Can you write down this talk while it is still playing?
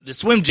The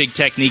swim jig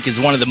technique is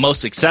one of the most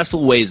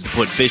successful ways to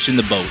put fish in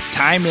the boat.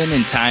 Time in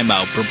and time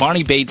out,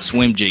 Brovani Baits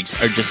swim jigs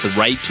are just the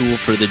right tool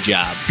for the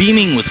job.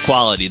 Beaming with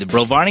quality, the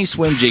Brovani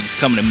swim jigs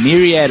come in a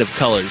myriad of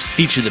colors,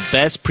 feature the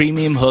best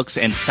premium hooks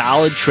and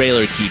solid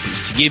trailer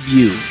keepers to give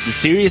you, the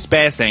serious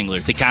bass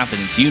angler, the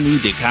confidence you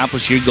need to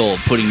accomplish your goal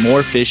of putting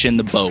more fish in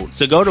the boat.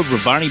 So go to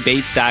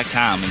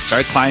BrovaniBaits.com and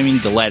start climbing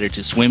the ladder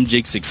to swim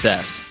jig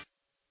success.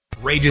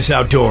 Rageous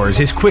Outdoors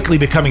is quickly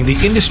becoming the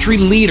industry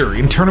leader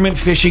in tournament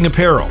fishing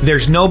apparel.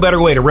 There's no better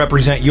way to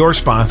represent your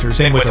sponsors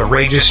than with a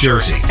Rageous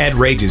jersey. At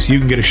Rageous, you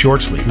can get a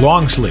short sleeve,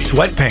 long sleeve,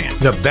 sweatpants,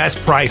 the best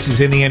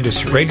prices in the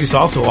industry. Rageous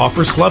also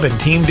offers club and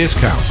team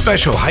discounts,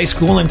 special high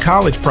school and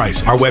college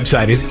prices. Our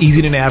website is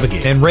easy to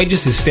navigate, and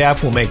Rageous'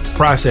 staff will make the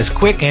process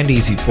quick and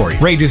easy for you.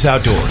 Rageous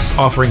Outdoors,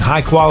 offering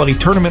high-quality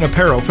tournament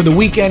apparel for the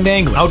weekend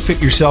angler.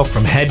 Outfit yourself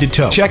from head to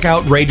toe. Check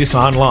out Rageous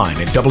online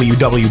at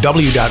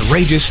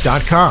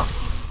www.rageous.com.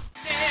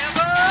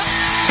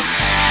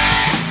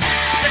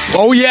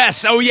 Oh,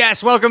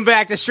 yes. Welcome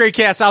back to Stray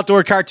Cats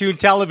Outdoor Cartoon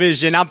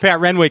Television. I'm Pat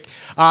Renwick.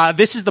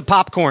 This is the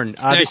popcorn.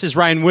 This is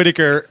Ryan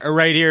Whitaker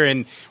right here.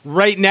 And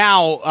right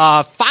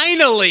now,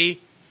 finally,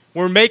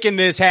 we're making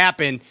this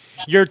happen.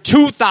 Your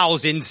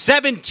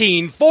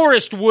 2017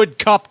 Forest Wood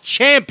Cup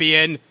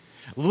champion,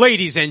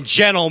 ladies and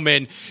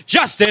gentlemen,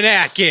 Justin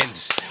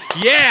Atkins.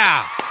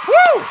 Yeah.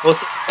 Woo!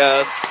 What's up,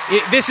 guys?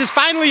 This is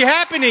finally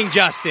happening,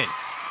 Justin.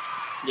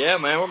 Yeah,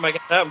 man, we're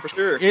making it happen for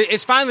sure.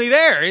 It's finally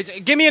there.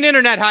 Give me an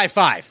internet high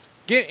five.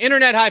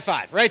 Internet high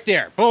five right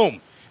there.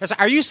 Boom.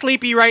 Are you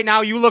sleepy right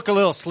now? You look a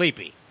little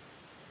sleepy.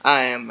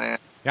 I am, man.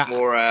 Yeah.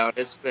 Wore out.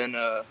 It's been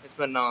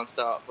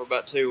nonstop for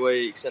about 2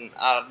 weeks, and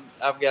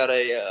I've got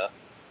a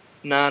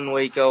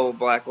 9-week-old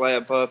black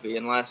lab puppy,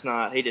 and last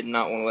night he did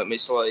not want to let me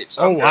sleep.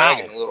 So I'm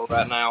dragging a little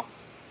right now.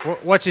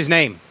 What's his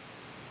name?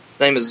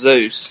 His name is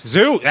Zeus.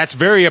 Zeus. That's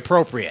very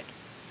appropriate.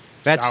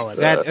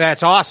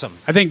 That's awesome.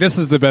 I think this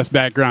is the best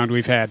background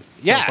we've had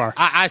so far.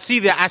 I see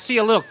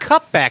a little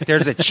cup back there.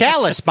 There's a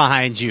chalice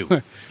behind you.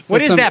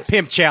 What is that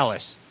pimp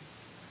chalice?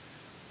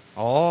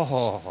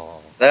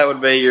 Oh. That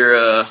would be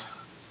your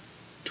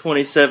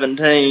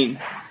 2017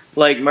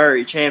 Lake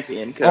Murray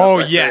champion cup. Oh,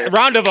 right yeah. there.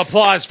 Round of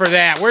applause for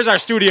that. Where's our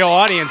studio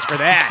audience for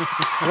that?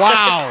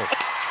 Wow.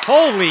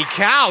 Holy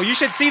cow. You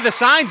should see the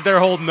signs they're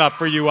holding up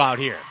for you out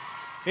here.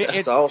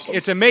 That's awesome.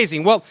 It's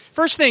amazing. Well,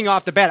 first thing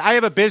off the bat, I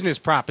have a business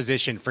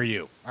proposition for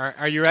you.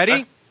 Are you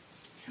ready?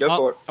 Go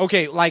for it.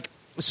 Okay,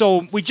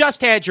 so we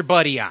just had your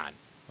buddy on,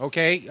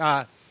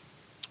 okay?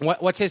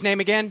 What's his name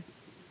again?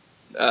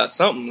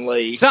 Something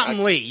Lee.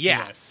 Something Lee,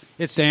 yeah. Yes.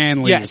 It's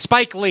Stan Lee. Yeah,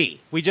 Spike Lee.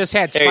 We just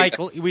had Spike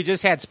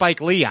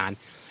Lee on.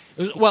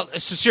 Well,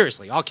 so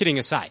seriously, all kidding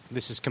aside,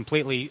 this is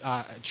completely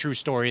a true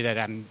story that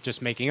I'm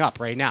just making up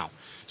right now.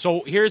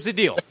 So here's the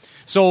deal.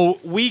 So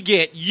we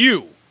get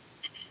you,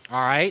 all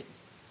right?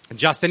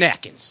 Justin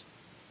Atkins,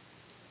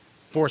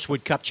 Forest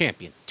Wood Cup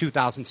champion,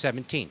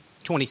 2017,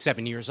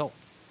 27 years old.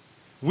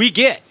 We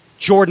get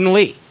Jordan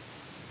Lee,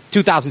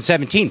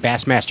 2017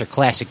 Bassmaster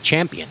Classic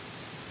champion,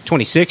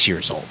 26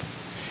 years old.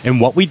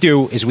 And what we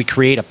do is we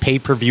create a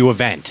pay-per-view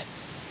event.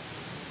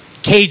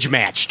 Cage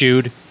match,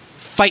 dude.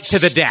 Fight to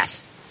the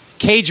death.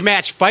 Cage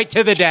match, fight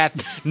to the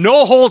death.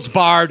 No holds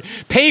barred.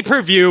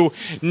 Pay-per-view,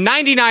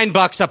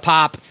 $99 a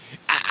pop.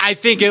 I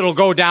think it'll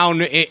go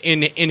down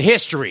in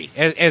history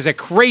as a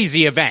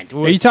crazy event.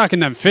 Are you talking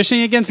them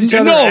fishing against each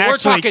other? No, we're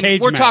talking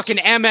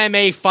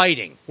MMA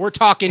fighting. We're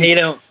talking. He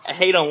don't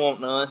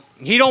want none.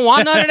 He don't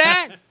want none of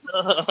that.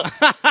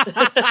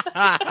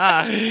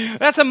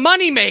 That's a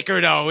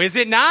moneymaker, though, is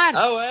it not?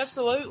 Oh,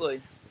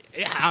 absolutely.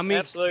 Yeah, I mean,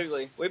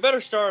 absolutely. We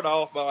better start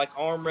off by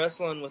arm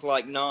wrestling with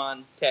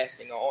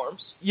non-casting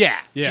arms. Yeah.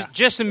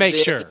 Just to make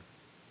sure.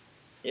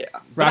 Yeah.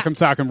 Rock'em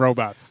Sock'em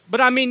Robots. But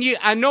I mean,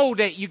 I know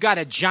that you got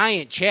a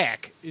giant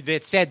check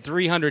that said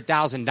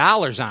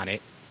 $300,000 on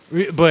it.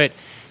 But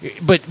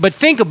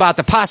think about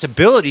the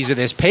possibilities of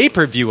this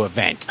pay-per-view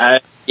event.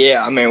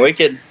 Yeah, I mean, we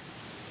could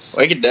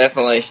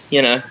definitely,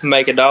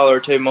 make $1 or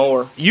 $2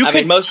 more. I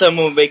mean, most of them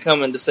will be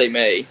coming to see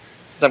me,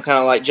 because I'm kind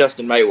of like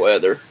Justin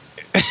Mayweather.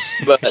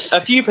 But a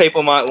few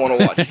people might want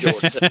to watch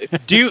Jordan,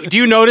 too. Do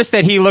you notice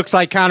that he looks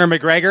like Conor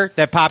McGregor,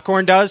 that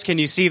Popcorn does? Can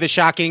you see the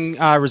shocking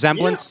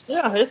resemblance?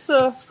 Yeah,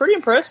 it's pretty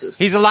impressive.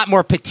 He's a lot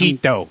more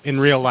petite, though, in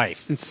real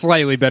life. In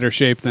slightly better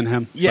shape than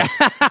him. Yeah.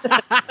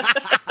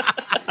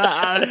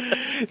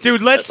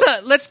 Dude,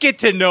 let's get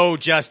to know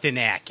Justin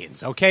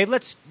Atkins, okay?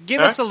 Let's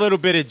give us a little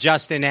bit of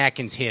Justin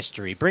Atkins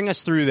history. Bring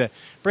us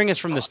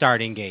from the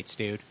starting gates,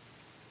 dude.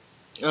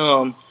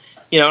 When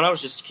I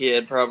was just a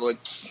kid, probably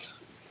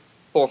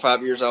 4 or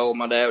 5 years old,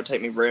 my dad would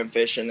take me brim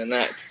fishing, and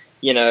that,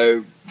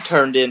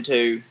 turned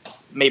into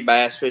me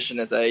bass fishing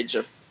at the age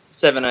of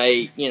 7,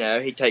 8.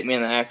 He'd take me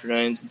in the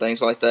afternoons and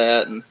things like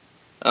that. And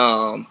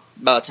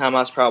by the time I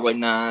was probably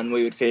 9,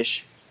 we would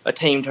fish a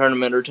team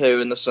tournament or two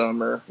in the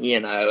summer,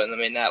 and I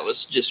mean, that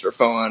was just for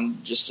fun,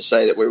 just to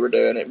say that we were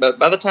doing it. But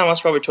by the time I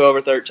was probably 12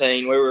 or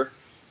 13, we were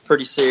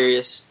pretty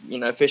serious,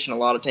 fishing a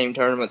lot of team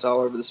tournaments all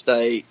over the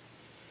state.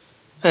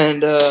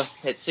 And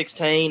at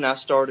 16, I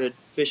started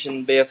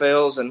fishing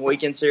BFLs and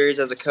weekend series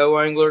as a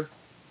co-angler.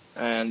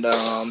 And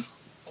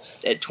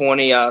at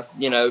 20, I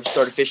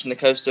started fishing the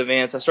Costa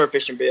events. I started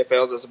fishing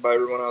BFLs as a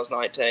boater when I was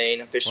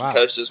 19. I fished some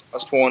Costas when I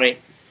was 20.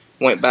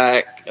 Went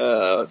back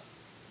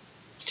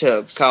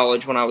to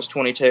college when I was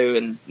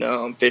 22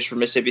 and fished for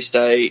Mississippi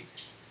State.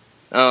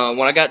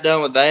 When I got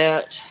done with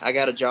that, I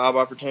got a job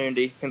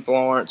opportunity in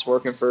Florence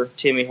working for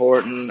Timmy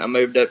Horton. I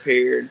moved up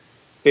here and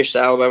fished the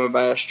Alabama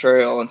Bass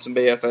Trail and some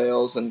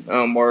BFLs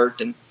and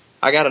worked. And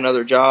I got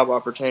another job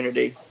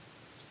opportunity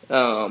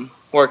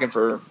working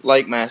for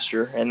Lake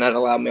Master, and that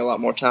allowed me a lot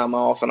more time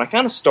off. And I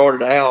kind of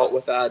started out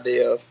with the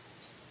idea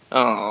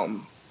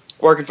of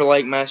working for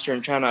Lake Master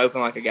and trying to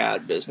open like a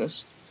guide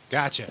business.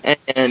 Gotcha.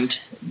 And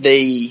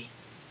the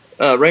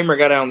rumor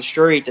got out on the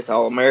street that the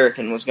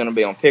All-American was going to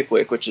be on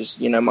Pickwick, which is,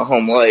 my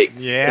home lake.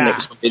 Yeah. And it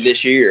was going to be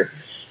this year.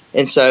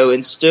 And so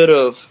instead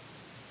of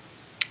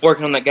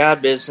working on that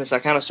guide business, I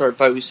kind of started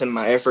focusing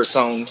my efforts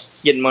on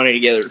getting money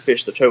together to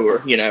fish the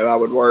tour. I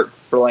would work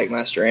for Lake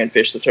Master and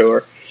fish the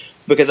tour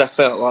because I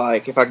felt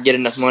like if I could get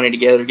enough money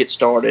together to get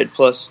started,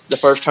 plus the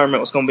first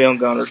tournament was going to be on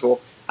Guntersville,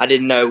 I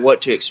didn't know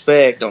what to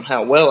expect on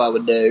how well I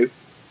would do,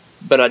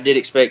 but I did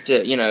expect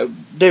to,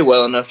 do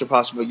well enough to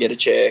possibly get a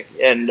check.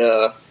 And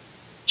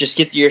just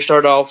get the year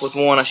started off with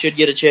one. I should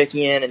get a check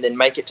in and then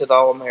make it to the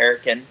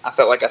All-American. I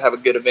felt like I'd have a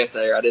good event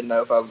there. I didn't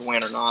know if I would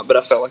win or not, but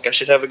I felt like I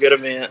should have a good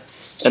event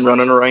and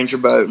running a Ranger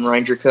boat and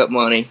Ranger Cup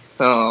money.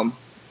 I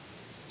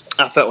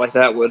felt like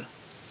that would,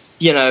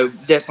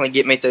 definitely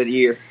get me through the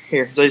year.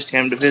 Here, Zeus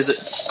came to visit.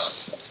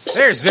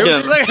 There's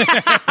Zeus.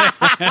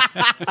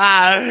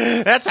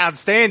 That's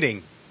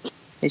outstanding.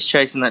 He's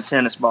chasing that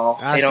tennis ball.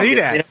 I see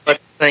that. He don't let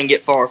the thing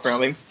get far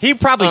from him. He'd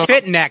probably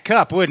fit in that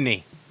cup, wouldn't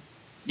he?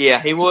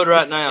 Yeah, he would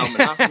right now, but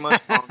not for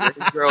much longer.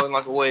 He's growing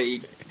like a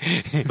weed.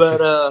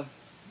 But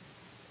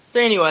so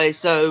anyway,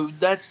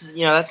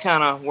 that's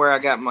kind of where I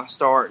got my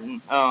start.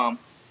 And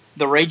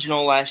the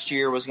regional last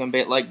year was going to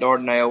be at Lake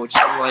Dardanelle, which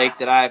is a lake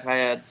that I've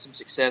had some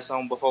success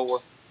on before.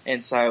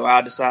 And so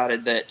I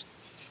decided that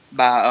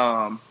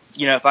by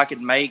if I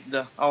could make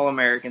the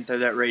All-American through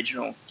that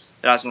regional,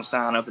 that I was going to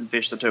sign up and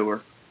fish the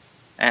tour.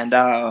 And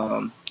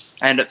I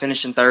ended up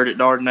finishing third at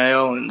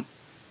Dardanelle and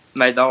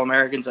made the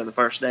All-Americans at the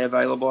first day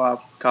available. I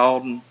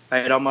called and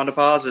paid all my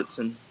deposits,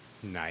 and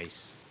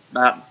nice.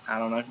 About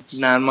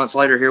 9 months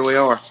later, here we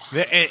are.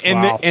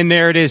 And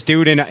there it is,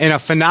 dude. In a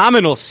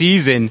phenomenal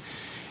season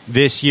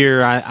this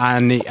year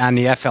on the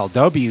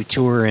FLW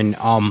tour, and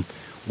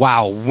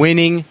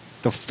winning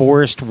the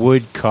Forest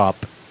Wood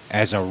Cup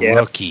as a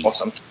rookie.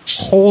 Awesome.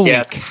 Holy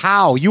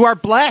cow! You are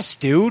blessed,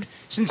 dude.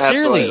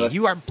 Sincerely, Absolutely.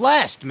 You are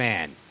blessed,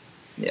 man.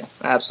 Yeah,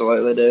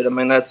 absolutely, dude. I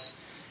mean, that's.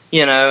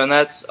 And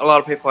that's a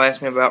lot of people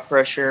ask me about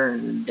pressure,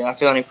 and did I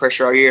feel any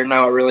pressure all year?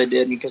 No, I really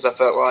didn't, because I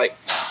felt like,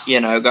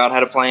 God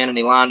had a plan and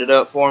He lined it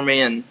up for me,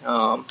 and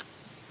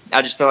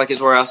I just felt like it's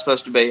where I was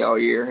supposed to be all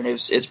year, and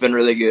it's been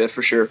really good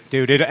for sure.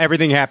 Dude,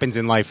 everything happens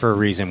in life for a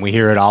reason. We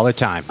hear it all the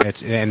time,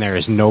 and there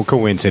is no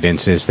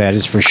coincidences. That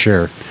is for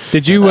sure.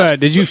 Did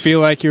you feel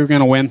like you were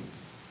going to win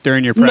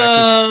during your practice?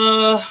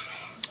 No,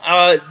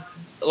 a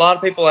lot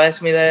of people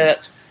ask me that.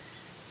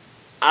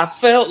 I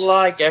felt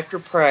like after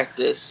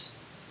practice,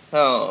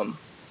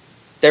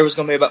 there was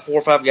going to be about 4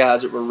 or 5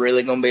 guys that were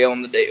really going to be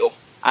on the deal.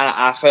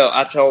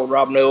 I told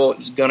Rob Newell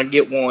he's going to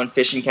get one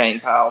fishing cane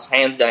piles,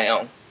 hands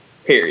down,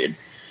 period.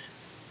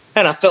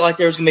 And I felt like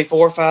there was going to be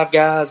 4 or 5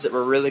 guys that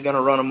were really going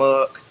to run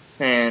amok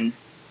and,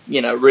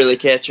 really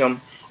catch them.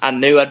 I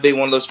knew I'd be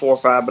one of those 4 or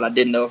 5, but I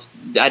didn't know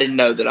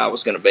that I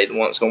was going to be the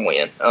one that's going to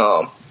win.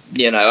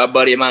 A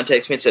buddy of mine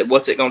texted me and said,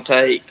 "What's it going to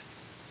take?"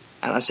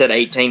 And I said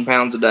 18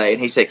 pounds a day.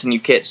 And he said, "Can you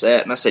catch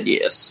that?" And I said,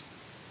 "Yes."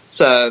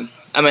 So,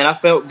 I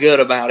felt good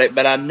about it,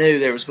 but I knew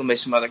there was going to be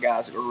some other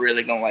guys that were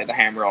really going to lay the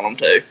hammer on them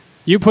too.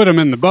 You put them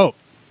in the boat.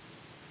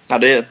 I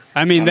did.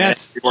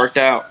 It worked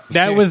out.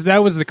 That was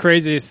the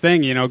craziest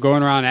thing,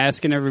 going around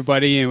asking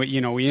everybody, and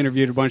we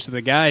interviewed a bunch of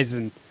the guys,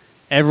 and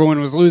everyone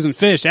was losing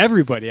fish.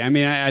 Everybody.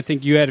 I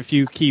think you had a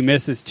few key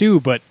misses too,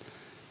 but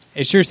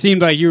it sure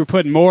seemed like you were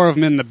putting more of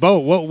them in the boat.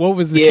 What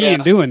was the key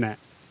in doing that?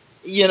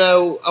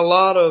 A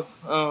lot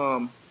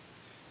of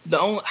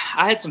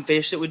I had some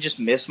fish that would just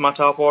miss my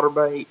topwater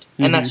bait,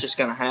 and that's just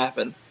going to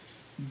happen.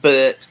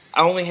 But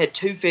I only had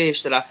 2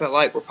 fish that I felt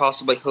like were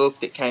possibly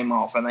hooked that came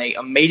off, and they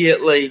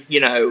immediately,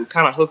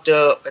 kind of hooked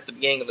up at the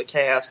beginning of the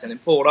cast and then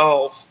pulled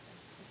off.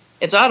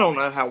 And so I don't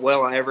know how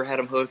well I ever had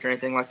them hooked or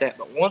anything like that,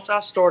 but once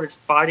I started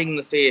fighting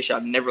the fish, I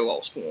never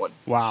lost one.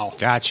 Wow.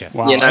 Gotcha.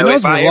 Wow. And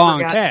those if I were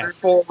long ever got 3 or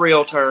 4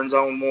 reel turns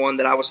on one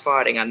that I was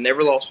fighting, I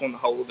never lost one the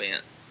whole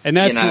event. And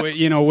that's,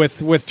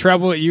 with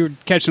treble, you were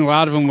catching a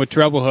lot of them with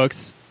treble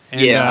hooks.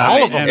 And,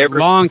 all of them. And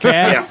long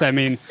casts,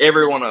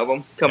 every one of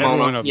them. Come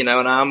on, and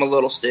I'm a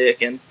little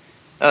stick. And,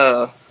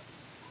 I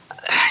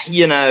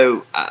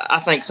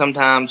think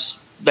sometimes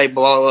they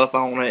blow up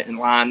on it and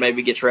line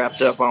maybe gets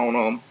wrapped up on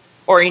them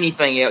or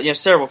anything else.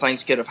 Several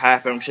things could have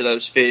happened to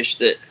those fish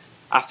that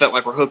I felt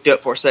like were hooked up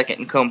for a second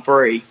and come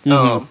free.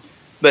 But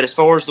as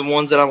far as the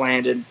ones that I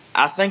landed,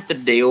 I think the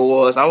deal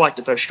was I like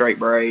to throw straight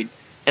braid.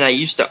 and I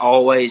used to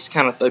always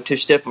kind of throw too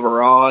stiff of a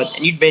rod,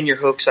 and you'd bend your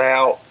hooks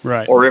out,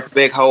 Right. or rip a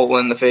big hole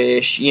in the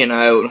fish. You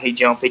know, he'd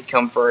jump, he'd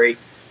come free.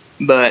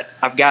 But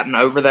I've gotten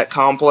over that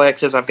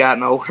complex as I've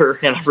gotten older,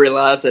 and I've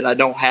realized that I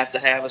don't have to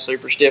have a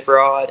super stiff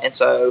rod. And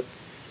so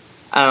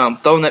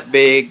throwing that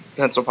big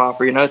pencil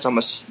popper, you know, it's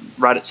almost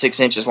right at 6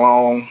 inches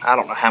long. I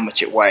don't know how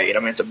much it weighed. I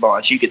mean, it's a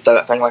bunch. You could throw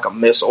that thing like a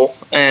missile.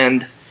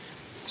 And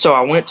so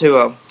I went to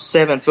a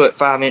 7-foot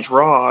 5-inch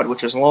rod,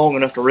 which was long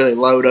enough to really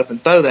load up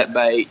and throw that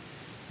bait.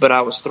 But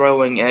I was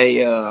throwing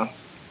a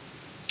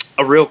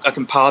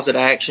composite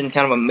action,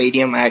 kind of a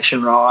medium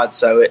action rod,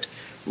 so it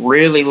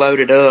really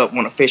loaded up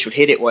when a fish would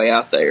hit it way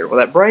out there. Well,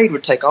 that braid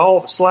would take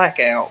all the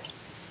slack out,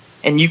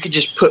 and you could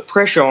just put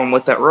pressure on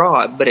with that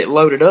rod, but it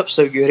loaded up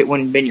so good it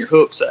wouldn't bend your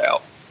hooks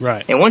out.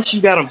 Right. And once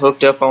you got them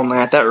hooked up on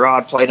that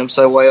rod played them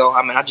so well.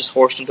 I mean, I just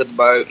horsed them to the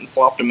boat and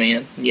flopped them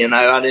in. You know,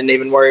 I didn't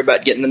even worry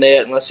about getting the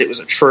net unless it was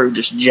a true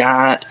just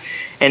giant.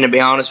 And to be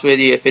honest with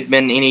you, if it'd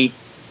been any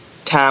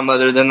time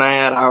other than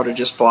that, I would have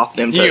just flopped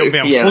them too. You've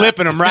been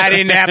flipping them right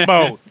in that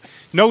boat.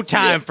 No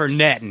time for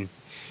netting.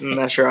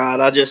 That's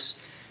right.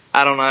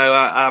 I don't know.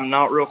 I'm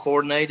not real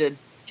coordinated.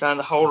 Trying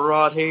to hold a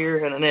rod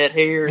here and a net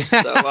here. So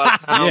a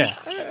lot of times,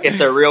 if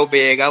they're real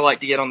big, I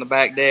like to get on the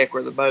back deck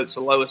where the boat's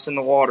the lowest in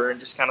the water and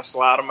just kind of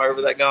slide them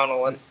over that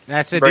gunnel and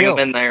That's the bring deal.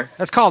 them in there.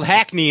 That's called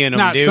hackneying them,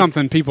 Not dude.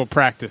 something people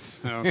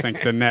practice. I don't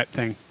think the net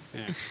thing.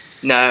 Yeah.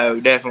 No,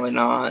 definitely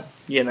not.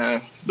 You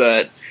know,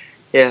 but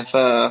if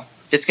I'm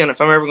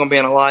ever going to be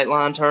in a light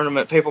line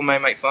tournament, people may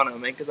make fun of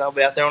me because I'll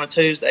be out there on a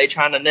Tuesday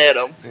trying to net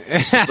them.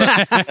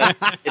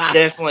 But it's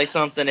definitely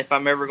something. If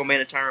I'm ever going to be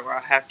in a tournament where I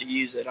have to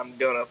use it, I'm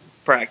going to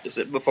practice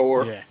it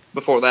before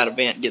that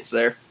event gets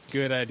there.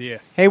 Good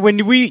idea. Hey, when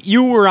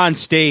you were on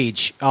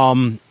stage,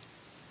 we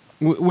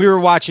were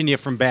watching you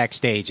from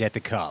backstage at the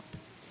Cup,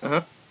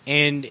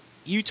 and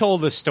you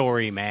told the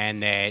story, man.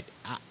 That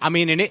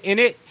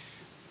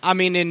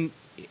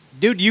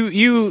dude,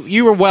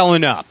 you were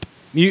welling up.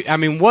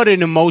 What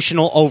an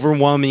emotional,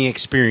 overwhelming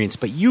experience.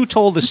 But you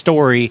told the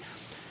story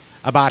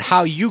about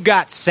how you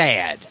got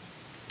sad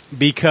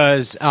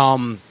because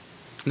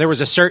there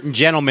was a certain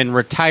gentleman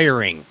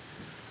retiring.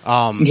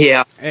 And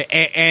you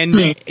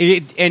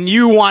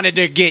wanted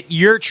to get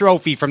your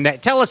trophy from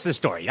that. Tell us the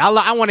story.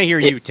 I want to hear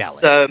you tell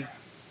it.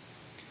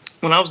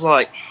 When I was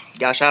like,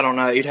 gosh, I don't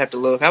know. You'd have to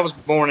look. I was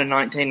born in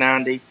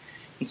 1990.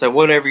 And so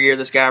whatever year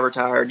this guy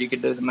retired, you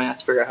could do the math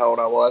to figure out how old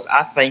I was.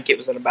 I think it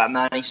was in about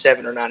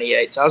 97 or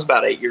 98. So I was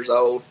about 8 years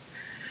old.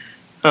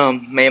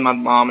 Me and my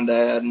mom and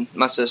dad and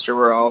my sister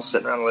were all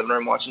sitting around the living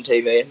room watching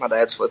TV. My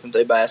dad's flipping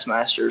through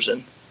Bassmasters.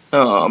 And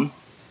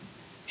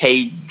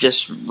he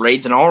just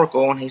reads an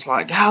article, and he's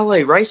like,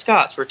 golly, Ray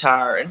Scott's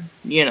retiring,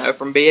 you know,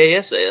 from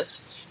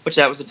BASS, which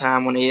that was the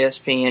time when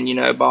ESPN, you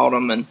know, bought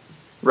him, and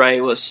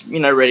Ray was, you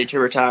know, ready to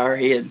retire.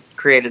 He had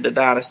created a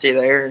dynasty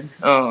there.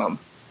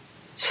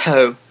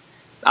 So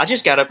I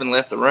just got up and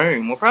left the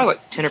room. Well, probably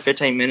like 10 or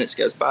 15 minutes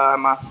goes by.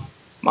 My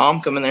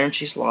mom come in there, and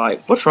she's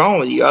like, what's wrong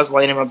with you? I was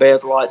laying in my bed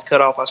with the lights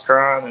cut off. I was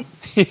crying. And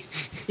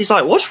she's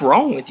like, what's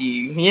wrong with you?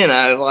 You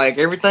know, like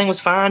everything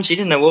was fine. She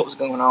didn't know what was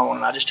going on.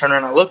 And I just turned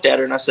around and I looked at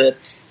her, and I said,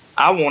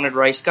 I wanted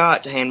Ray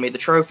Scott to hand me the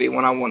trophy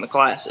when I won the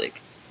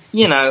Classic.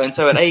 You know, and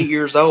so at 8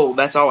 years old,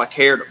 that's all I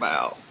cared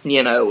about,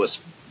 you know,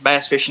 was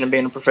bass fishing and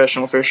being a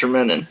professional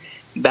fisherman. And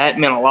that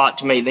meant a lot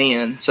to me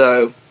then.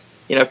 So,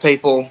 you know,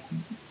 people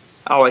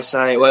always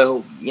say,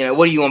 well, you know,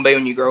 what do you want to be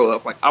when you grow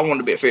up? Like, I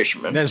wanted to be a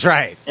fisherman. That's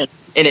right.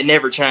 And it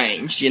never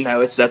changed. You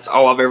know, that's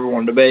all I've ever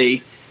wanted to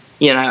be.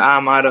 You know, I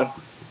might have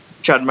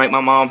tried to make my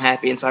mom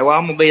happy and say, well,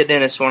 I'm going to be a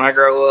dentist when I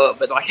grow up.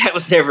 But, like, that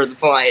was never the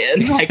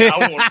plan. Like, I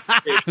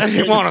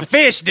want to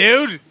fish,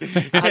 dude.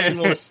 I didn't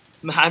want to.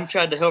 I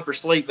tried to help her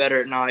sleep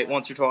better at night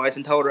once or twice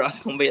and told her I was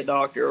going to be a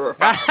doctor or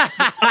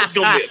I was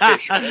going to be a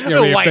fisherman.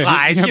 The white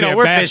lies. You know,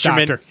 we're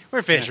fishermen. Doctor.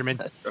 We're fishermen.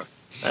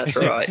 That's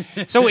right.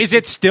 So is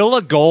it still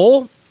a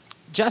goal,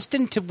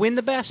 Justin, to win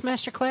the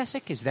Bassmaster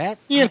Classic? Is that?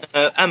 Yeah,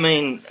 I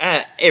mean,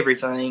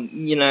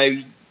 everything. You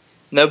know,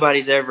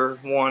 nobody's ever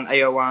won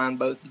AOI in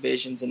both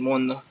divisions and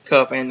won the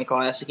Cup and the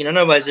Classic. You know,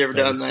 nobody's ever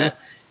done that.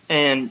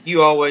 And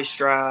you always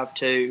strive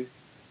to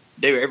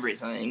do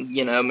everything.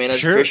 You know, I mean,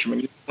 as a fisherman,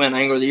 you win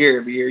Angler of the Year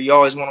every year. You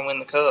always want to win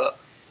the Cup.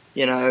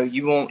 You know,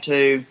 you want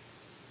to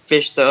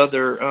fish the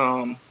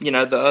other, you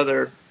know, the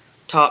other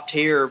top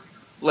tier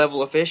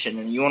level of fishing,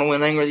 and you want to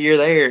win Angler of the Year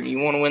there, and you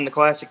want to win the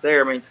Classic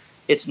there. I mean,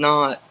 it's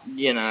not,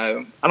 you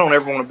know, I don't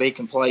ever want to be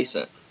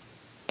complacent.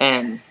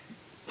 And,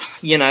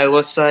 you know,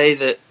 let's say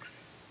that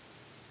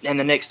in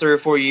the next 3 or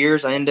 4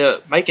 years, I end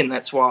up making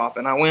that swap,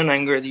 and I win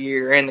Angler of the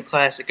Year and the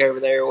Classic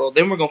over there. Well,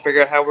 then we're going to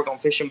figure out how we're going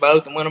to fish them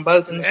both and win them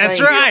both in the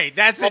same right. year.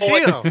 That's the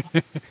deal.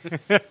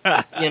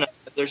 You know,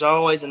 there's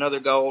always another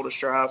goal to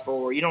strive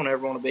for. You don't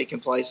ever want to be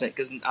complacent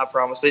because I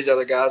promise these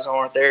other guys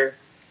aren't. They're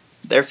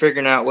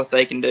figuring out what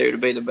they can do to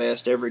be the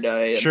best every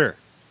day.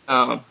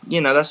 And,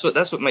 you know, that's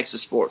what makes the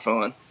sport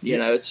fun. You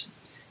know,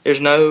 there's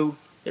no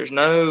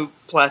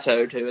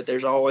plateau to it.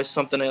 There's always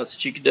something else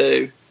that you could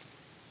do.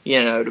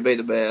 to be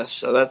the best.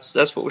 So that's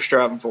what we're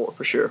striving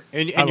for sure.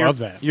 And I love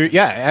that.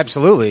 Yeah,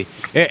 absolutely.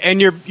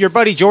 And your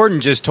buddy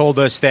Jordan just told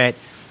us that,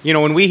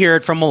 when we hear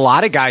it from a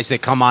lot of guys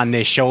that come on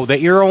this show,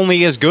 that you're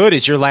only as good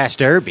as your last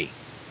Derby.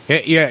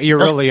 You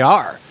really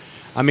are.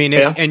 I mean,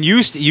 and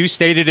you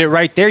stated it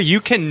right there. You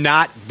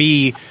cannot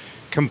be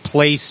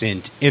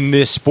complacent in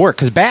this sport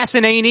because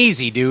Bassin ain't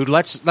easy, dude.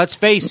 Let's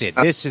face it.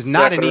 This is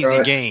not an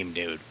easy game,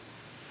 dude.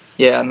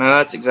 Yeah, no,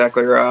 that's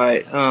exactly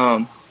right.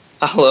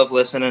 I love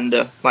listening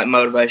to like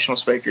motivational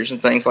speakers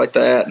and things like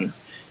that.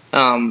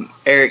 And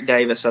Eric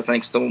Davis, I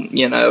think, is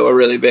a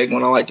really big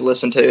one I like to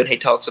listen to. And he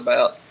talks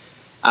about,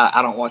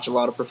 I don't watch a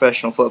lot of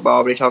professional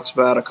football, but he talks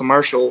about a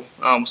commercial.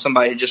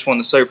 Somebody who just won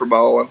the Super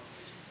Bowl.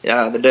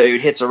 And the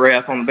dude hits a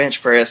rep on the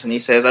bench press, and he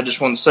says, "I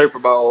just won the Super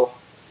Bowl.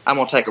 I'm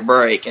going to take a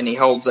break." And he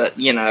holds that,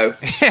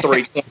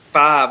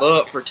 325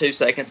 up for 2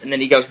 seconds, and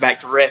then he goes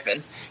back to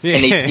repping.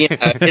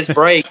 And his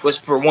break was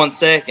for 1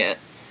 second,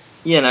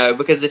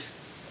 because if,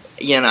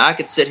 I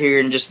could sit here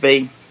and just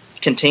be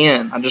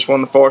content. I just won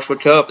the Forest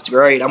Wood Cup. It's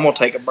great. I'm going to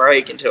take a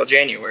break until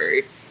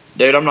January.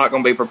 Dude, I'm not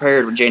going to be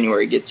prepared when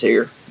January gets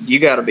here. You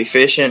got to be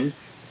fishing.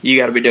 You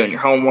got to be doing your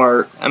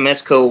homework. I mean,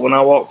 it's cool. When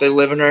I walk through the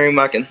living room,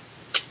 I can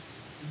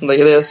look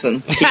at this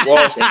and keep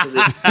walking.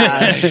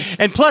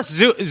 And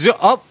plus,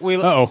 we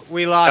lost.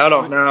 Hold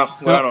on, no.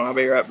 I'll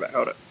be right back.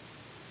 Hold it.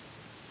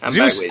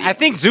 Zeus, I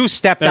think Zeus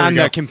stepped on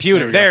the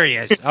computer. There he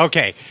is.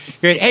 Okay.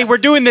 Good. Hey, we're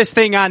doing this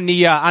thing on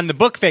the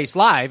Bookface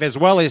Live as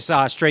well as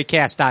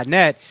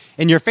StrayCast.net,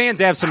 and your fans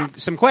have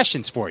some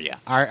questions for you.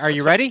 Are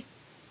you ready?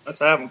 Let's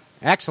have them.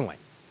 Excellent.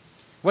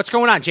 What's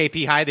going on,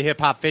 JP High, the hip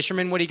hop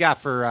fisherman? What do you got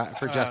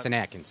for Justin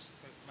Atkins?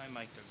 My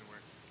mic doesn't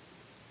work.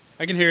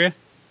 I can hear you.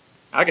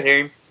 I can hear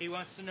him. He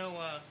wants to know.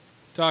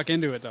 Talk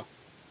into it though.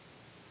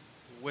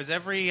 Was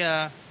every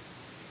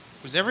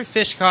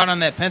fish caught on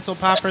that pencil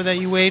popper that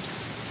you weighed?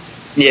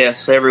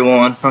 Yes,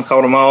 everyone. I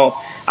caught them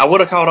all. I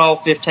would have caught all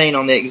 15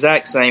 on the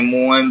exact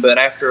same one, but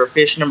after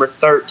fish number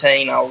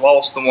 13, I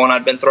lost the one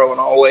I'd been throwing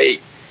all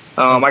week.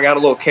 I got a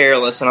little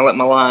careless, and I let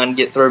my line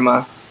get through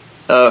my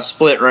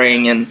split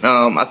ring, and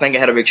I think I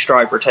had a big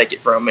striper take it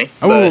from me.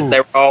 But they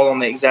were all on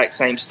the exact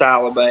same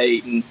style of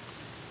bait, and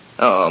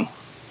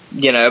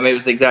it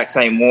was the exact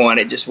same one.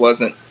 It just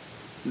wasn't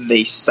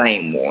the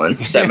same one.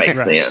 If that makes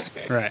sense.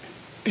 Right.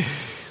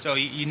 So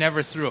you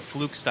never threw a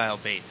fluke style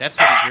bait. That's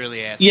what he's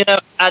really asking.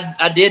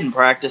 I did in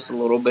practice a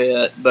little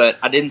bit, but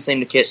I didn't seem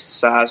to catch the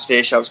size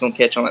fish I was going to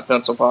catch on that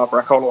pencil popper.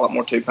 I caught a lot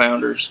more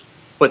 2-pounders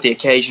with the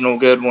occasional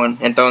good one,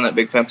 and throwing that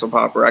big pencil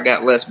popper, I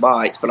got less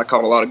bites, but I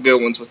caught a lot of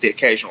good ones with the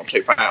occasional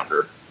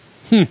 2-pounder.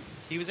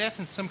 He was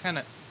asking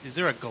is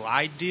there a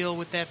glide deal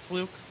with that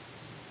fluke?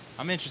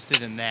 I'm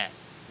interested in that.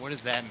 What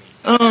does that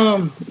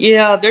mean?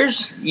 Yeah,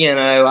 there's,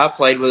 I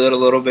played with it a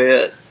little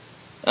bit.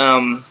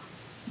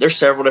 There's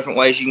several different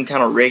ways you can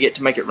kind of rig it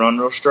to make it run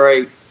real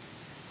straight.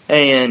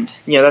 And,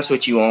 that's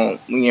what you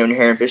want when you're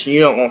herring fishing.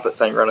 You don't want that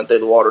thing running through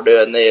the water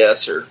doing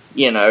this or,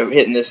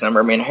 hitting this number.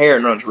 I mean, a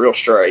herring runs real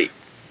straight.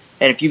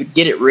 And if you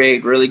get it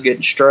rigged really good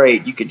and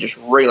straight, you could just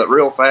reel it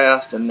real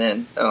fast and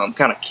then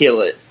kind of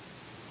kill it.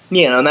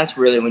 And that's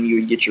really when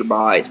you would get your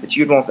bites. But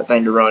you'd want that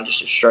thing to run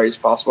just as straight as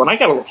possible. And I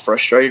got a little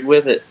frustrated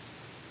with it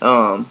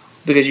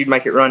because you'd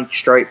make it run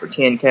straight for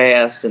 10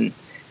 casts, and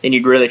then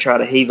you'd really try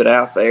to heave it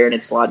out there, and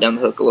it'd slide down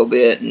the hook a little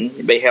bit, and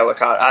it'd be hella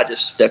caught. I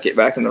just stuck it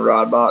back in the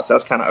rod box. I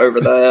was kind of over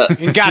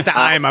that. You got the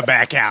IMA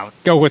back out.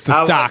 Go with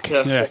the stock.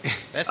 I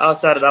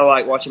decided I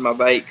like watching my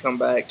bait come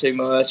back too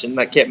much, and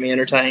that kept me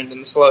entertained in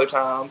the slow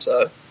time,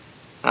 so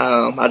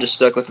I just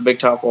stuck with the big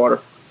top water.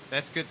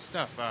 That's good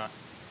stuff.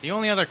 The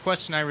only other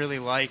question I really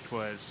liked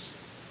was,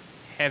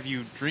 have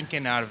you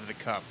drinking out of the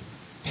cup?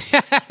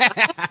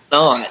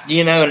 Not,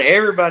 and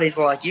everybody's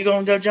like, you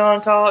gonna go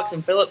John Cox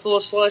and fill it full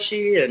of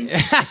slushy and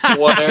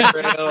whatever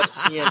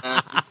else,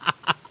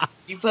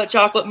 You put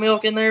chocolate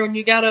milk in there when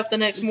you got up the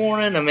next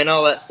morning, I mean,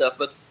 all that stuff.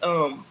 But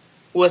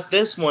with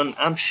this one,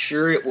 I'm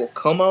sure it will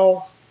come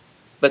off,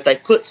 but they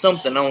put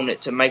something on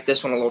it to make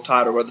this one a little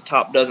tighter where the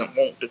top doesn't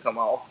want to come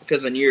off,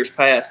 because in years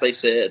past they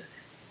said,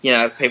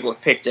 people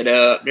have picked it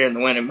up during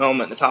the winning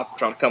moment and the top will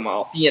try to come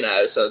off,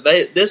 so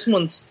this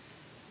one's,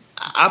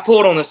 I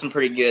pulled on this one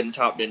pretty good, and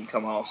top didn't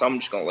come off, so I'm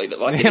just going to leave it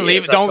like it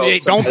is.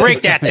 Don't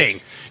break that thing.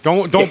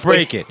 Don't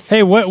break it.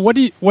 Hey, what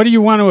do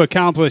you want to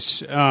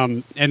accomplish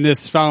in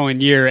this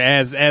following year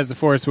as the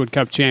Forest Wood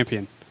Cup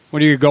champion?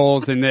 What are your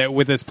goals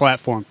with this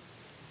platform?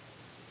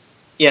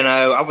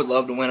 I would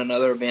love to win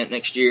another event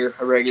next year,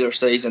 a regular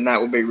season.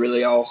 That would be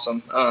really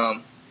awesome.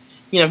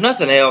 If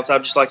nothing else,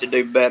 I'd just like to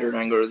do better than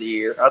Angler of the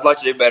Year. I'd like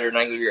to do better than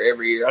Angler of the Year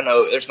every year. I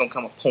know there's going to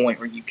come a point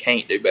where you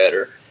can't do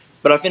better.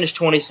 But I finished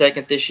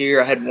 22nd this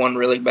year. I had one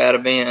really bad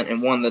event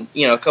and one that,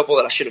 a couple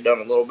that I should have done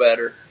a little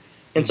better.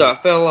 And so I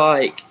felt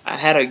like I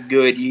had a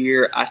good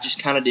year. I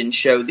just kind of didn't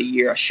show the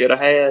year I should have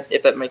had,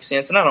 if that makes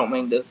sense. And I don't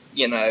mean to,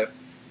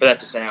 for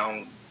that to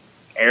sound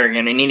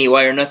arrogant in any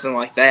way or nothing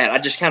like that. I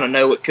just kind of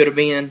know what could have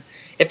been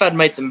if I'd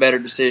made some better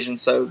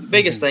decisions. So the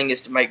biggest thing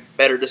is to make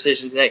better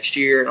decisions next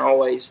year and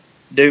always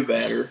do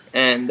better.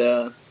 And,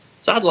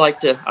 So I'd like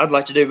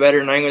to do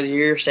better in Angler of the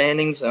Year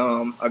standings.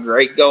 A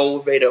great goal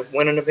would be to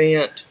win an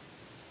event,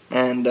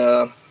 and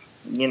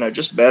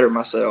just better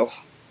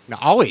myself.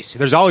 Now,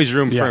 there's always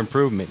room for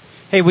improvement.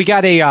 Hey, we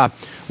got a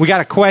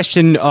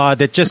question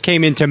that just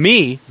came into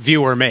me,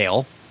 viewer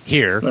mail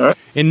here, right.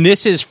 And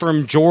this is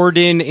from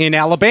Jordan in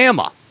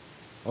Alabama.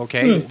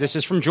 Okay, This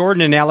is from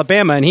Jordan in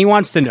Alabama, and he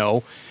wants to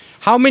know,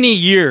 how many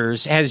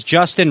years has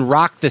Justin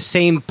rocked the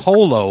same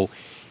polo,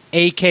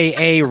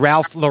 a.k.a.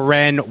 Ralph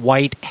Lauren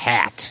white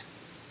hat?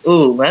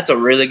 Ooh, that's a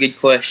really good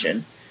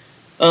question.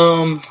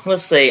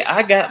 Let's see.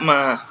 I got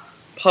my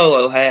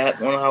polo hat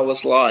when I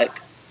was like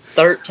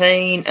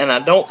 13, and I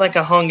don't think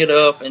I hung it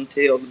up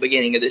until the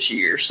beginning of this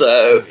year.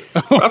 So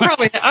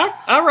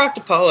I rocked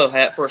a polo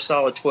hat for a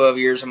solid 12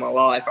 years of my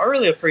life. I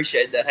really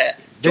appreciate that hat.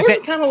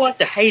 Jordan kind of like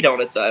to hate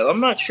on it, though. I'm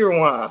not sure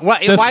why.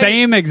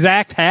 Same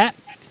exact hat?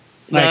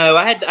 No,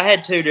 I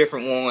had two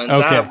different ones.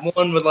 Okay.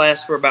 One would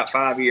last for about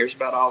 5 years,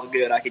 about all the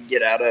good I could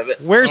get out of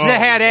it. Where's the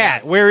hat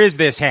at? Where is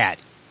this hat?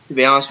 To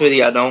be honest with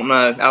you, I don't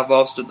know. I've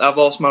lost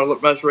my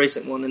most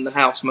recent one in the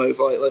house move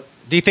lately.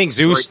 Do you think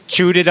Zeus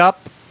chewed it up?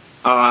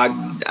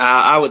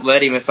 I would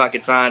let him if I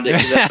could find it,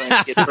 because that thing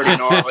gets pretty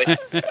gnarly.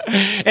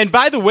 And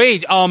by the way,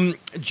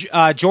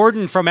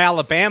 Jordan from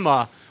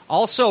Alabama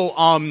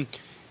also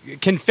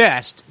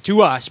confessed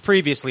to us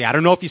previously. I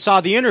don't know if you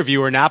saw the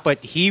interview or not,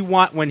 but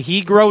when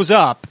he grows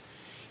up,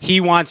 he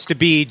wants to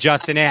be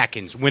Justin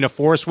Atkins, win a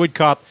Forrest Wood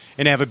Cup,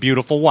 and have a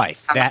beautiful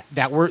wife.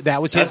 That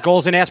was his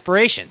goals and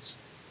aspirations.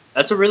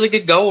 That's a really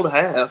good goal to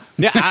have.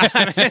 Yeah,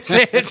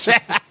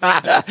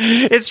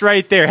 it's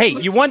right there. Hey,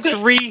 you won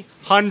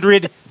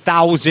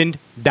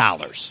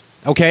 $300,000.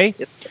 Okay,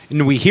 yep.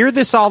 And we hear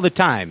this all the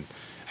time.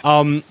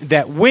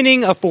 That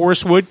winning a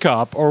Forrest Wood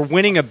Cup or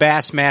winning a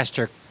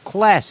Bassmaster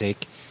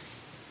Classic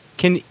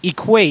can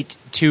equate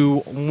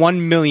to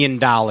 $1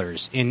 million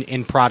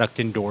in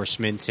product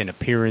endorsements and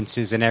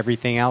appearances and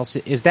everything else.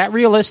 Is that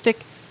realistic?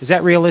 Is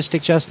that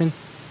realistic, Justin?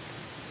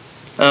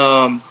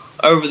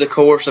 Over the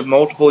course of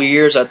multiple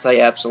years, I'd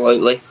say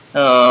absolutely.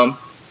 When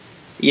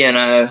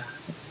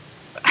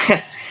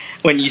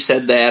you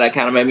said that, it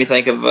kind of made me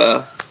think of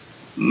a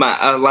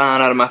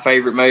line out of my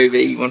favorite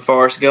movie when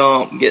Forrest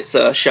Gump gets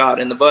shot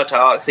in the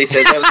buttocks. He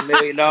says that was $1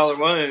 million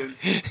wound,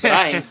 but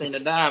I ain't seen a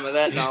dime of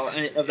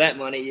that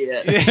money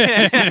yet.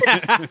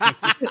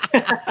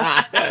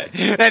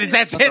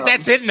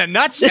 That's it in a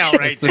nutshell,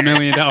 right there. The $1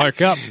 million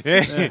cup.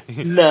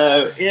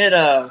 No,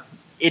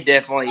 it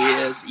definitely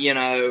is.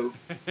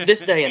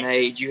 This day and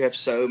age, you have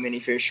so many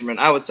fishermen.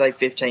 I would say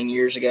 15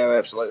 years ago,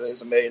 absolutely, it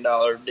was $1 million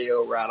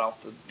deal right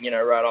off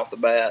the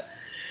bat.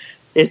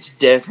 It's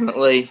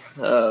definitely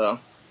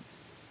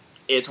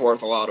it's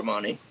worth a lot of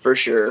money for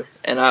sure.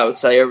 And I would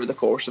say over the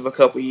course of a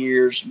couple of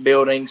years,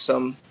 building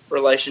some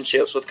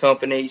relationships with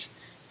companies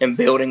and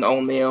building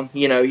on them,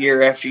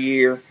 year after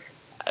year,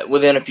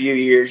 within a few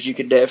years, you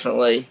could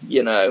definitely,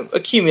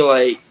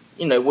 accumulate,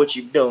 what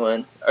you've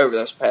done over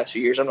those past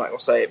few years. I'm not going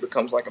to say it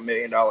becomes like $1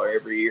 million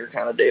every year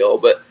kind of deal,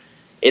 but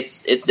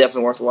it's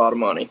definitely worth a lot of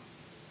money.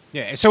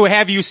 Yeah. So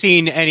have you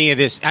seen any of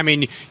this? I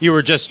mean, you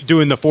were just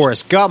doing the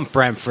Forrest Gump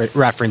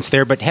reference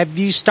there, but have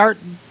you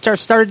started to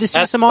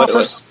see some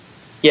offers?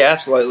 Yeah,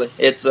 absolutely.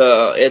 It's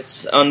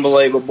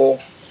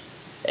unbelievable.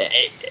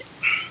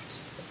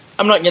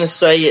 I'm not going to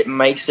say it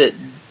makes it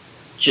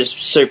just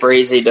super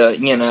easy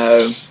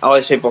to, all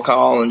these people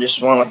call and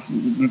just want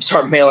to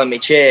start mailing me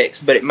checks,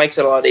 but it makes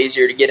it a lot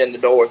easier to get in the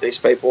door with these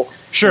people.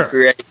 Sure. And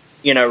create,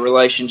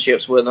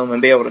 relationships with them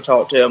and be able to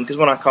talk to them, because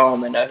when I call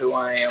them, they know who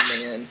I am,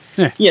 and,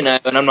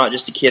 and I'm not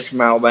just a kid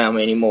from Alabama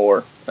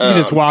anymore. You can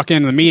just walk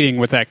into the meeting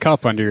with that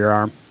cup under your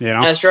arm,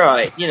 That's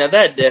right.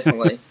 That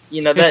definitely,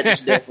 that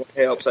just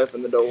definitely helps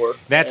open the door.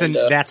 That's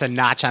a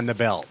notch on the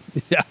belt.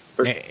 Yeah.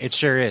 It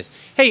sure is.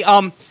 Hey,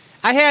 I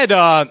had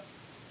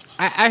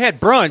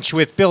brunch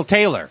with Bill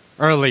Taylor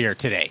earlier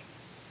today.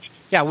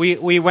 Yeah,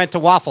 we went to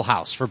Waffle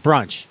House for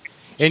brunch,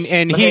 and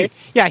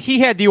he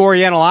had the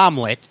Oriental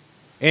omelet,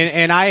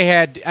 and I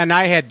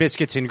had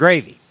biscuits and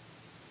gravy.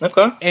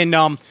 Okay.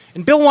 And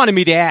Bill wanted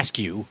me to ask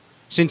you,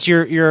 since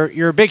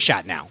you're a big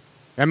shot now.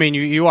 I mean,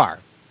 you are.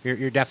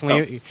 You're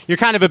definitely you're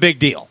kind of a big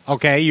deal.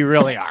 Okay, you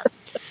really are.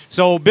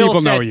 So Bill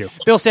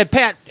said,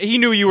 Pat, he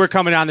knew you were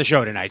coming on the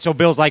show tonight. So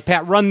Bill's like,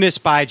 Pat, run this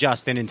by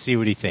Justin and see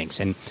what he thinks.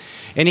 And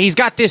he's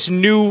got this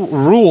new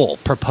rule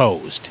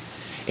proposed,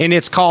 and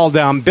it's called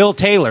Bill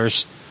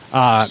Taylor's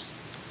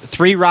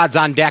 3 rods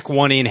on deck,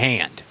 1 in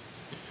hand.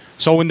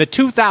 So in the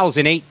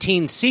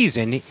 2018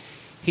 season,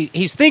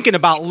 he's thinking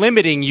about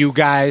limiting you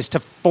guys to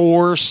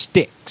 4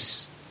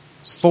 sticks.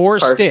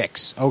 4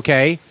 sticks,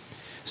 okay?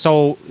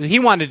 So he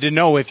wanted to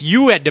know, if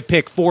you had to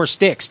pick 4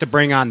 sticks to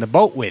bring on the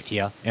boat with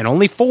you, and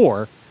only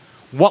 4,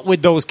 what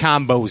would those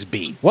combos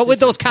be? What would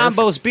those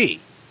combos be?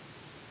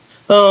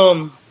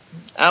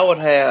 I would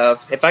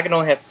have, if I could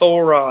only have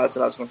 4 rods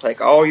that I was going to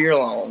take all year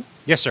long.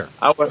 Yes, sir.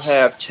 I would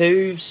have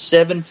 2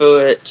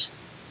 7-foot,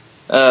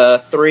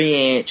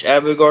 3-inch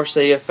Abu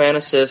Garcia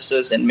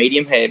Fantasistas and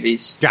medium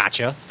heavies.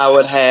 Gotcha. I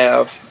would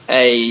have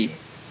a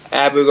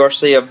Abu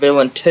Garcia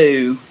Villain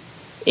 2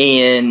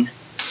 in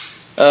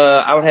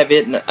I would have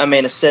it. A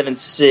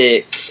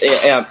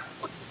 7.6.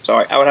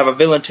 Sorry, I would have a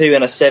Villain 2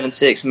 and a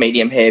 7.6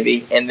 medium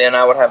heavy, and then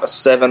I would have a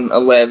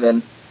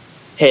 7.11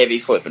 heavy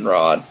flipping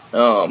rod.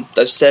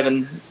 Those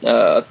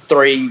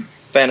 3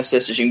 fan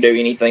assisters, you can do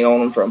anything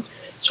on them, from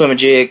swim a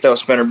jig, throw a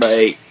spinner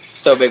bait,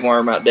 throw a big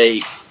worm out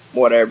deep,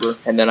 whatever.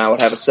 And then I would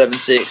have a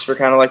 7.6 for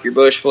kind of like your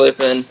bush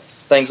flipping,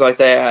 things like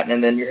that.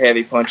 And then your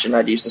heavy punching,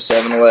 I'd use the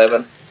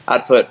 7.11.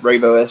 I'd put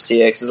Revo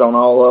STXs on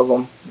all of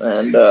them,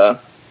 and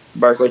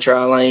Berkeley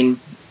Trilane,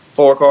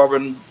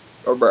 fluorocarbon,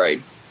 or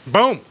braid.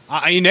 Boom!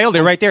 You nailed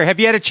it right there. Have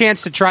you had a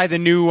chance to try the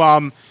new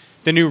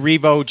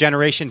Revo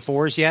Generation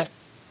 4s yet?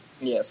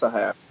 Yes, I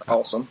have.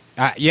 Awesome.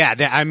 Yeah,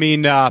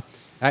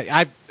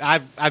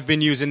 I've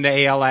been using the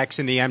ALX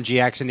and the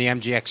MGX and the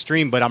MG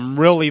Extreme, but I'm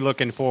really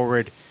looking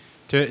forward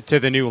to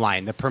the new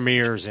line, the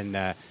Premiers and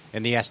the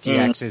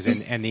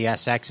STXs and the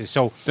SXs.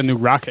 So the new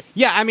Rocket.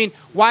 Yeah,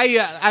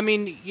 why?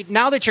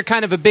 Now that you're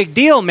kind of a big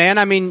deal,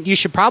 man, you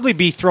should probably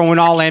be throwing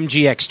all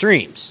MG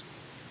Extremes.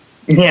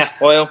 Yeah,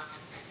 well,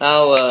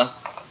 I'll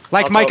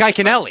Mike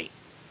Iaconelli.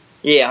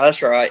 Yeah,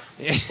 that's right.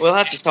 We'll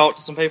have to talk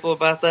to some people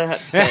about that.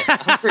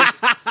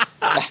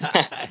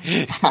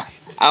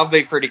 I'll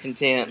be pretty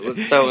content with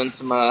throwing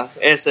some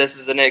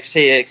SSs and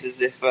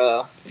XTXs if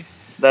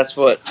that's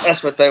what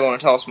they want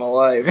to toss my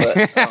way. But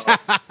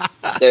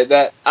dude,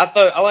 I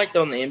like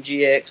throwing the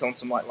MGX on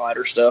some like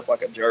lighter stuff,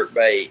 like a jerk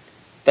bait,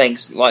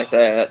 things like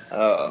that.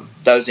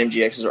 Those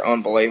MGXs are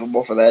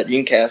unbelievable for that. You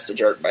can cast a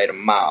jerk bait a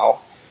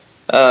mile.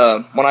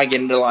 When I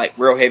get into like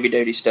real heavy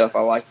duty stuff,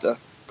 I like the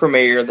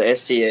Premier, the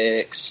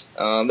STX,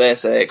 the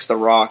SX, the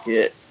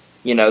Rocket.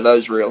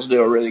 Those reels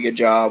do a really good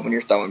job when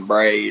you're throwing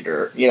braid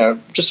or,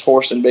 just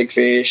forcing big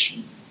fish,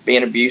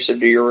 being abusive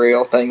to your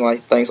reel,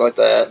 things like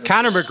that.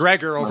 Conor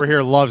McGregor over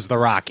here loves the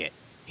Rocket.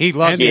 He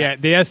loves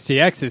it. The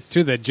STXs,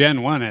 too, the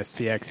Gen 1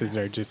 STXs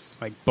are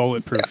just like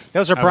bulletproof. Yeah.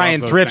 Those are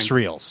Brian Thrift's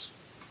reels.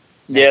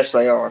 Yes,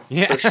 they are,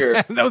 for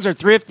sure. Those are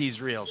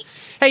Thrifty's reels.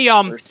 Hey,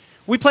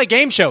 we play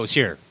game shows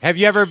here. Have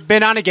you ever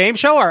been on a game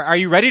show? Are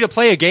you ready to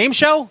play a game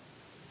show?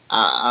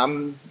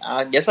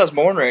 I guess I was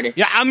born ready.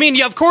 Yeah,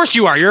 of course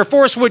you are. You're a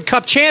Forest Wood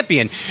Cup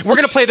champion. We're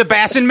going to play the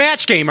Bassin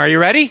match game. Are you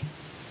ready?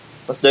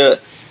 Let's do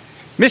it.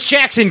 Miss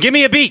Jackson, give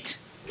me a beat.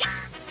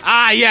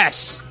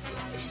 Yes.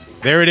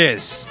 There it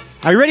is.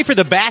 Are you ready for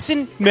the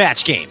Bassin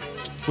match game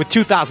with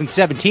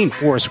 2017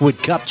 Forest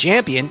Wood Cup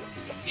champion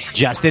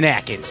Justin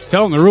Atkins?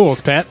 Tell them the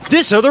rules, Pat.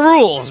 These are the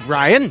rules,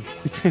 Brian.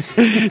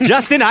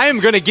 Justin, I am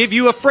going to give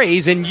you a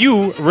phrase and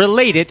you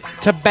relate it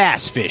to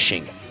bass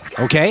fishing.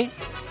 Okay?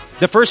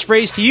 The first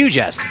phrase to you,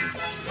 Justin,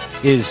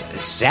 is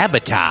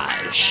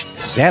sabotage.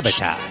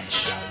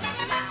 Sabotage.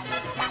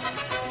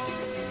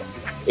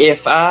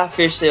 If I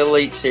fish the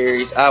Elite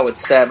Series, I would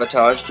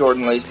sabotage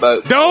Jordan Lee's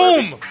boat.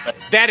 Boom!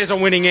 That is a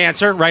winning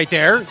answer right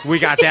there. We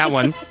got that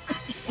one.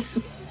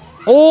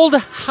 Old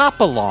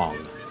Hopalong.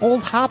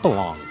 Old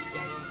Hopalong.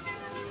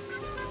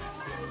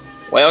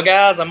 Well,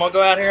 guys, I'm going to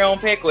go out here on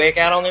Pickwick,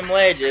 out on them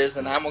ledges,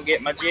 and I'm going to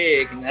get my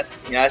jig, and that's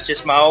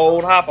just my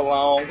old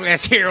Hopalong.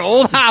 That's here,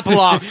 old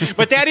Hopalong.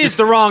 But that is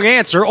the wrong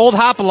answer. Old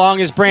Hopalong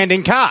is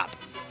Brandon Kopp.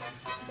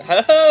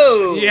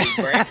 Oh, yeah.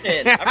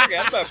 Brandon. I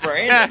forgot about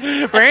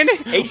Brandon. Brandon?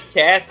 He's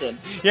captain.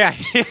 Yeah.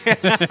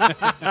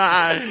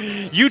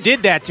 You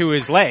did that to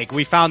his leg.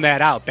 We found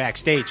that out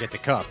backstage at the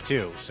Cup,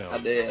 too. So I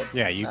did.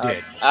 Yeah, you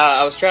did.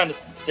 I was trying to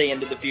see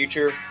into the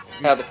future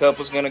how the Cup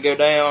was going to go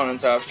down, and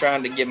so I was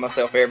trying to give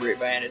myself every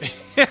advantage.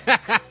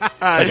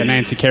 Like a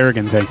Nancy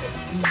Kerrigan thing.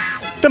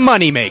 The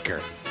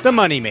moneymaker. The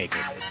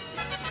moneymaker.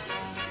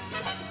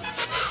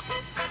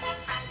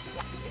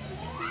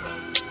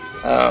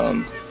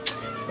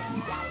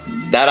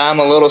 That I'm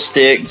a little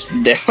stick,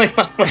 definitely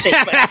my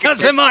moneymaker. That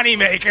was a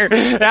moneymaker.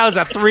 That was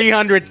a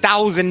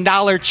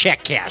 $300,000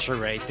 check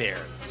casher right there.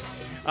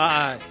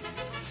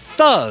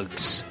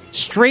 Thugs.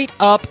 Straight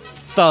up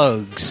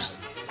thugs.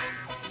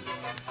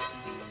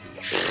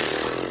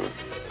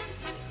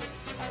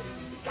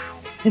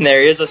 And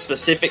there is a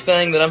specific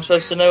thing that I'm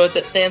supposed to know what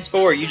that stands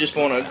for, or you just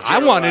want to...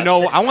 I want to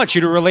know. I want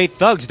you to relate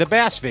thugs to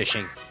bass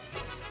fishing.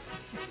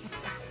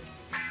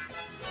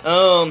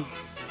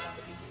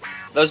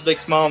 Those big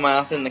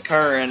smallmouth in the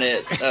current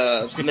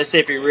at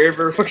Mississippi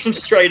River were some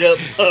straight up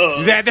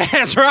thugs.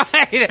 That's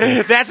right.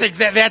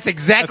 That's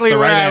exactly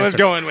where I was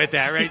going with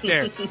that right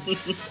there.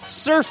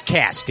 Surf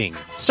casting.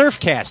 Surf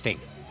casting.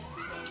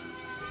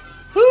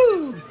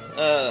 Woo!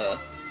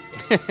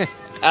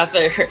 Out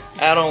there,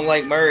 out on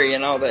Lake Murray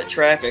and all that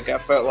traffic, I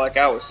felt like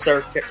I was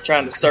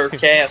trying to surf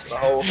cast the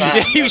whole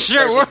time. You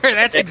sure were.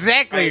 That's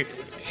exactly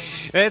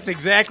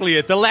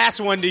it. The last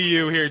one to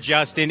you here,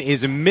 Justin,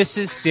 is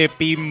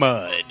Mississippi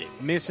mud.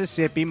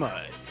 Mississippi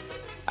mud.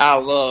 I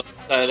love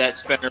that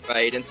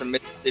spinnerbait and some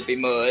Mississippi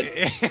mud.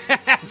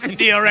 That's the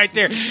deal right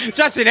there.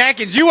 Justin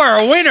Atkins, you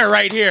are a winner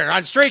right here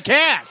on Straight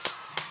Cast.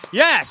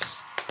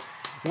 Yes.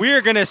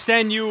 We're going to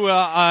send you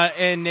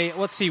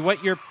let's see,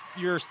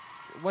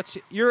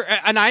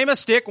 an IMA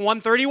stick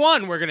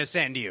 131 we're going to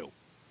send you.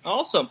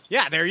 Awesome.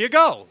 Yeah, there you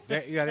go.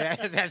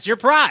 That's your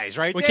prize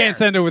right there. We can't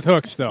send it with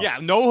hooks, though. Yeah,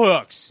 no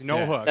hooks.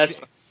 No hooks.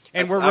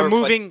 And we're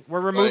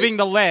removing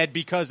the lead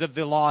because of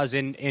the laws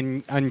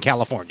in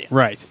California.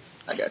 Right.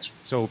 I got you.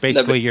 So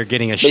basically, you're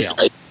getting a shell.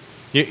 Basically.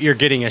 You're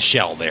getting a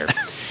shell there.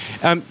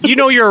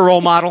 You're a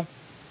role model.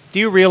 Do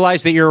you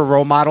realize that you're a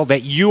role model,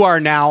 that you are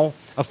now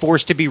a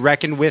force to be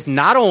reckoned with,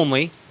 not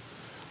only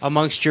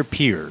amongst your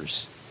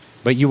peers,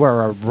 but you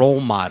are a role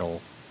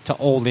model to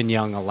old and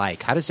young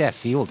alike? How does that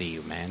feel to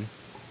you, man?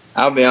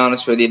 I'll be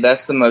honest with you.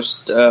 That's the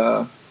most.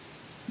 I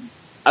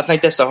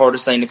think that's the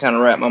hardest thing to kind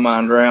of wrap my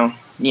mind around.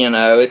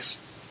 It's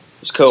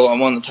cool. I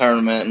won the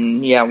tournament,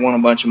 and I won a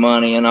bunch of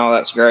money, and all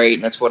that's great,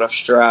 and that's what I've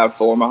strived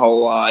for my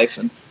whole life,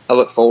 and I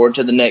look forward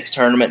to the next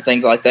tournament,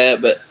 things like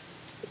that. But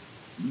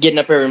getting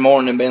up every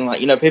morning and being like,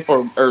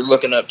 people are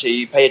looking up to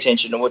you. Pay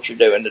attention to what you're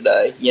doing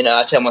today.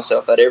 I tell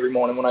myself that every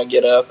morning when I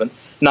get up, and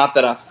not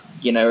that I,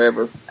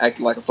 ever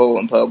acted like a fool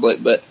in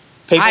public, but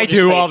I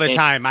do all the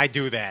time. I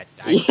do that.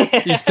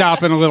 He's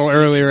stopping a little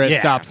earlier at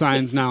stop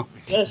signs now.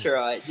 That's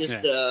right.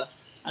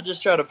 I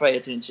just try to pay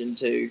attention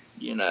to,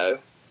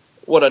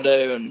 what I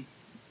do and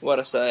what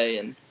I say,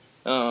 and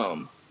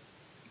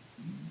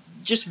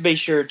just be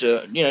sure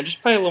to,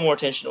 just pay a little more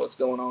attention to what's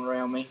going on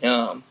around me.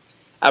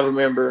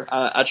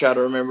 I try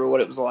to remember what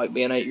it was like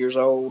being 8 years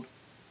old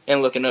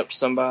and looking up to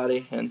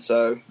somebody. And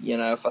so,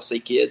 if I see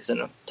kids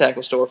in a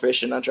tackle store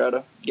fishing, I try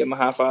to give them a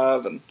high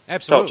five and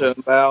talk to them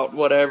about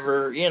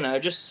whatever,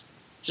 just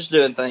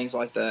doing things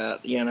like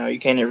that. You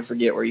can't ever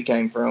forget where you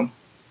came from.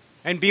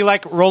 And be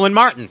like Roland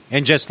Martin.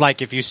 And just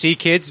like if you see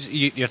kids,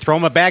 you throw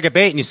them a bag of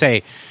bait and you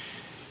say,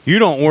 "You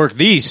don't work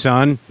these,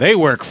 son. They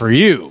work for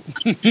you."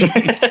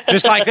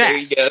 Just like that. There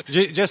you go.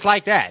 Just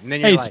like that. And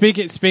then you're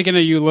speaking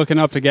of you looking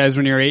up to guys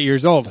when you were 8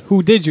 years old,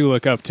 who did you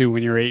look up to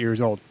when you were 8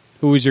 years old?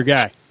 Who was your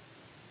guy?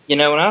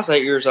 When I was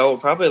 8 years old,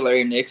 probably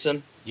Larry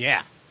Nixon.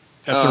 Yeah.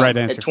 That's the right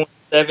answer. At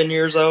 27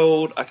 years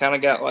old, I kind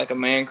of got like a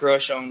man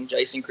crush on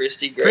Jason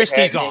Christie.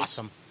 Christie's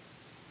awesome.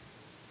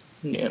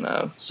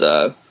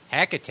 So.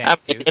 Hack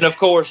attack, dude. And of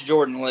course,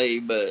 Jordan Lee,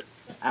 but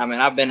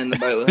I've been in the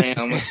boat with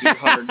him a few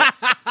hundred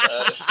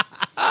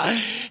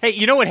times. Hey,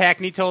 you know what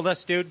Hackney told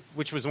us, dude?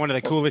 Which was one of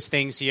the coolest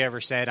things he ever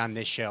said on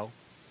this show?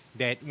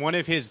 That one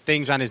of his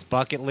things on his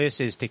bucket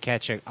list is to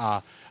catch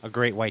a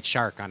great white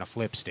shark on a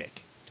flip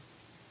stick.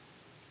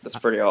 That's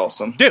pretty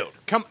awesome. Dude,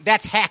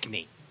 that's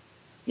Hackney.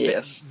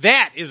 Yes.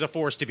 That is a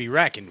force to be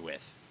reckoned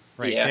with.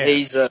 Right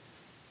there.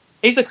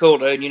 He's a cool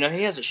dude.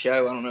 He has a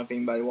show. I don't know if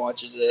anybody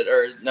watches it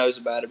or knows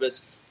about it, but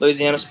it's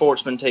Louisiana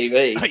Sportsman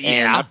TV. Yeah.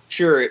 And I'm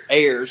sure it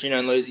airs,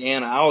 in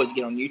Louisiana. I always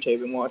get on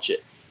YouTube and watch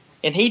it.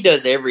 And he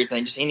does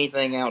everything, just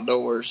anything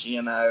outdoors,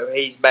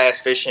 He's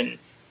bass fishing,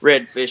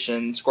 red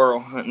fishing,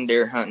 squirrel hunting,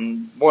 deer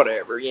hunting,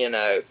 whatever,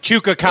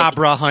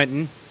 Chupacabra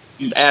hunting.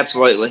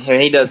 Absolutely.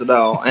 He does it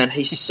all. And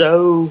he's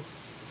so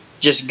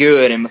just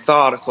good and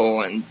methodical,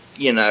 and,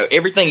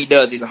 everything he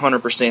does, he's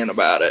 100%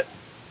 about it.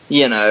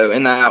 In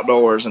the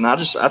outdoors, and I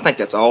think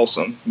that's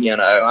awesome.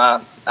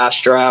 I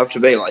strive to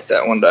be like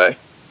that one day.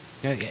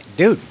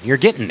 Dude, you're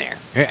getting there.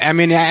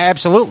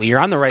 Absolutely,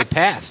 you're on the right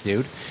path,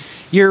 dude.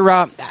 You're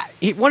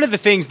one of the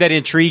things that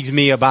intrigues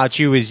me about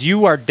you is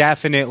you are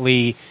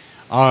definitely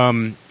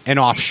an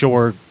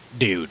offshore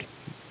dude.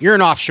 You're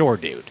an offshore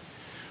dude.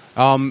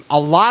 A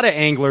lot of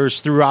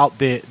anglers throughout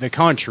the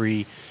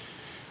country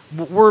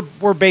were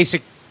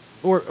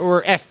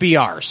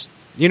FBRs.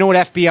 You know what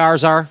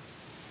FBRs are?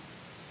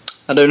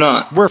 I do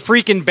not. We're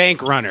freaking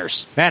bank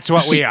runners. That's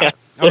what we are.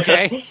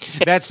 Okay,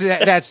 that's,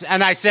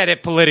 and I said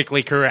it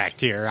politically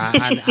correct here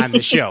on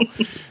the show.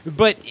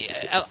 But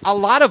a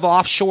lot of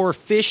offshore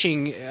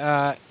fishing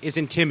is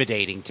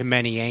intimidating to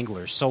many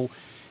anglers. So,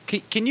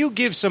 can you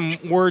give some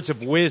words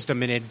of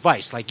wisdom and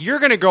advice? Like, you're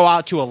going to go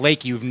out to a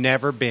lake you've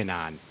never been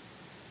on.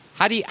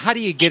 How do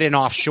you get an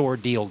offshore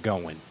deal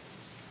going?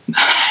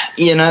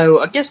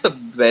 I guess the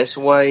best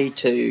way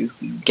to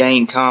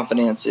gain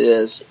confidence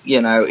is,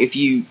 if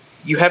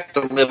you have to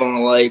live on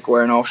a lake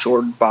where an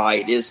offshore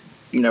bite is,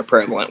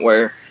 prevalent,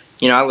 where,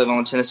 I live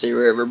on the Tennessee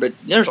River, but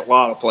there's a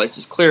lot of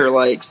places, Clear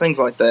Lakes, things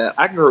like that.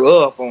 I grew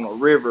up on a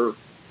river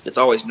that's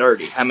always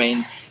dirty.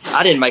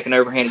 I didn't make an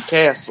overhanded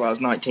cast till I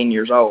was 19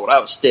 years old. I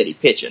was steady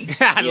pitching.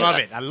 I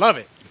love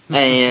it.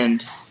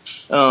 And,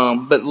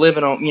 but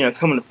living on,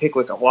 coming to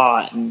Pickwick a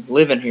lot and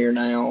living here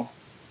now,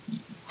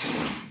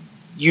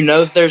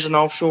 that there's an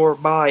offshore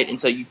bite,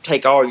 and so you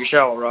take all your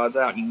shallow rods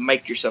out and you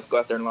make yourself go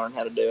out there and learn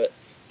how to do it.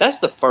 That's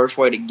the first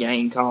way to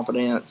gain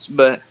confidence.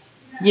 But,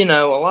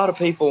 a lot of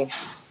people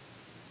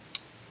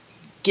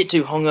get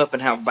too hung up in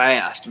how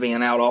vast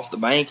being out off the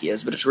bank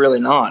is, but it's really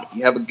not. If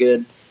you have a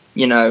good,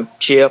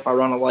 chip, I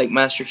run a Lake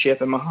Master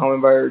chip in my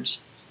Humminbirds.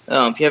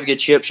 If you have a good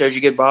chip, shows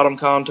you good bottom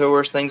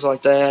contours, things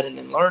like that, and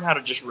then learn how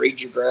to just read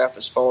your graph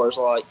as far as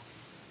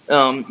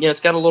it's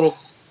got a little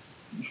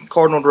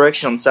cardinal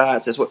direction on the side.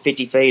 It says what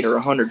 50 feet or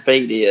 100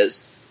 feet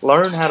is.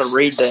 Learn how to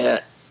read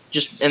that,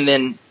 and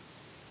then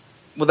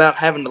without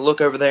having to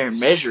look over there and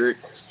measure it,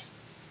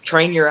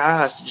 train your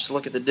eyes to just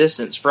look at the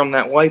distance from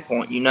that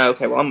waypoint.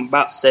 Okay, well, I'm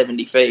about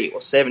 70 feet.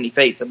 Well, 70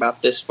 feet's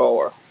about this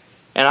far.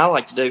 And I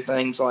like to do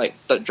things like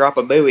drop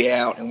a buoy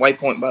out and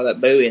waypoint by that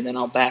buoy, and then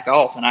I'll back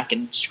off and I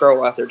can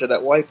scroll out there to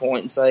that waypoint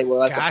and say, well,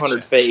 that's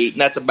 100 feet,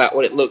 and that's about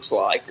what it looks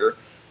like, or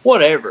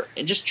whatever.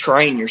 And just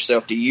train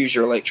yourself to use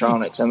your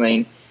electronics. I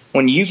mean,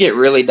 when you get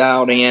really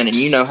dialed in and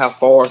you know how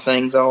far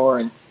things are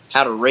and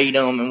how to read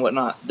them and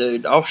whatnot,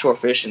 dude, offshore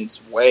fishing's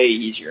way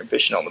easier than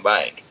fishing on the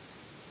bank.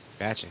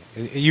 Gotcha.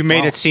 You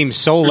made it seem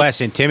so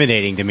less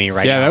intimidating to me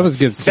right now. Yeah, that was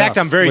good stuff. In fact,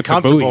 I'm very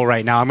comfortable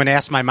right now. I'm going to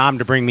ask my mom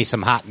to bring me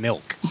some hot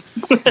milk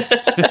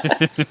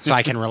so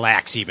I can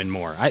relax even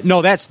more.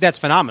 No, that's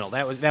phenomenal.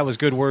 That was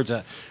good words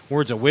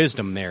of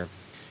wisdom there.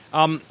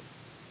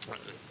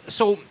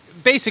 So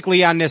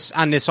basically on this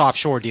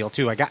offshore deal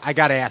too, I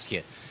got to ask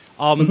you.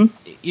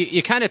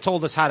 You kind of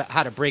told us how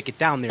to break it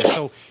down there.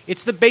 So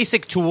it's the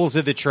basic tools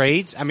of the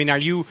trades. I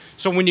mean,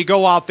 so when you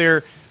go out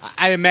there,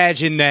 I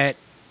imagine that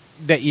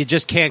you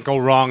just can't go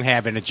wrong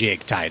having a jig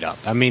tied up.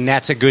 I mean,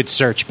 that's a good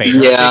search bait.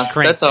 Yeah,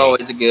 that's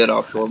always a good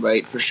offshore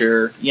bait for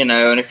sure.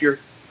 And if you're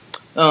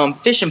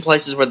fishing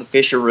places where the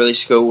fish are really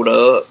schooled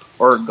up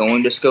or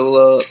going to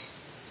school up,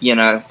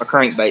 a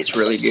crankbait's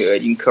really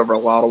good. You can cover a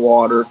lot of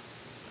water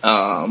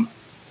and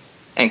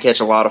catch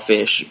a lot of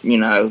fish,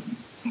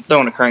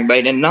 throwing a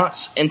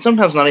crankbait. And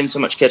sometimes not even so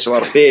much catch a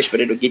lot of fish,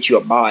 but it'll get you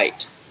a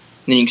bite.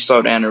 And then you can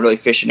slow down and really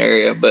fish an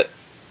area. But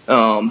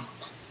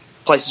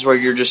places where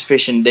you're just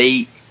fishing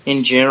deep,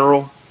 in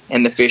general,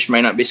 and the fish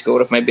may not be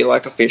schooled up, maybe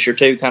like a fish or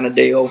two kind of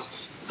deal.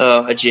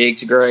 A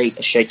jig's great,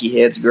 a shaky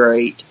head's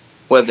great,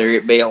 whether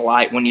it be a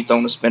light one you throw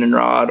on a spinning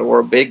rod or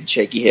a big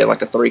shaky head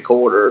like a 3/4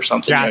 or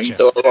something. Gotcha. You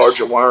throw a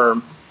larger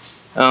worm.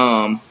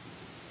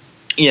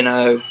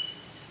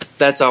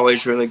 That's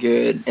always really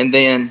good. And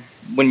then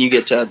when you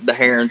get to the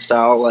heron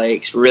style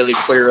lakes, really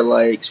clear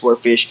lakes where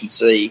fish can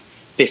see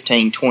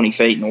 15, 20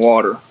 feet in the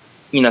water,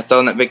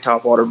 throwing that big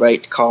top water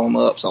bait to call them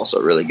up is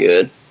also really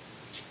good.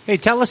 Hey,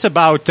 tell us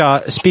about,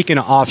 speaking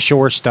of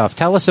offshore stuff,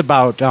 tell us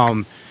about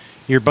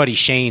your buddy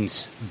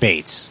Shane's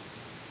baits.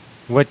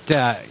 What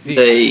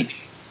the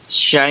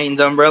Shane's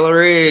umbrella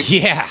rig?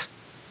 Yeah.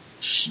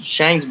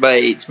 Shane's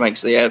Baits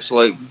makes the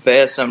absolute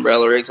best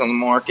umbrella rigs on the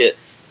market.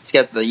 It's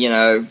got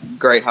the,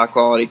 great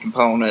high-quality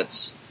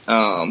components.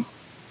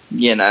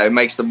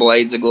 Makes the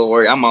blades a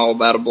glory. I'm all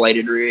about a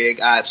bladed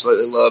rig. I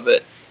absolutely love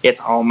it. It's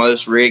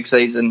almost rig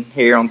season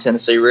here on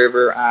Tennessee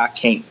River. I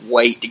can't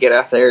wait to get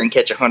out there and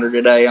catch 100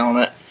 a day on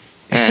it.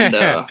 And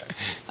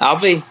I'll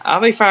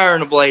be firing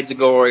the blades of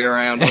glory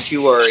around. Don't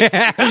you worry.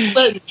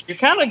 You're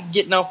kind of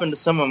getting off into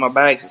some of my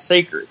bags of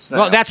secrets now.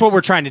 Well, that's what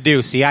we're trying to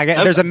do. See,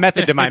 there's a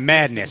method to my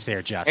madness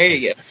there, Justin. There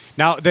you go.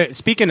 Now,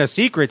 speaking of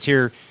secrets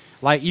here,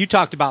 like you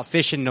talked about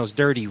fishing those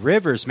dirty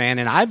rivers, man,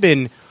 and I've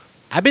been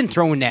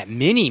throwing that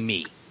mini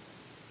me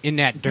in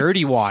that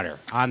dirty water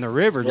on the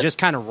river, just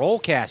kind of roll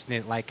casting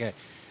it like a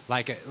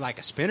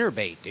spinner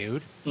bait,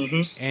 dude.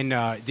 Mm-hmm. And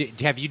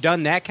have you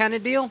done that kind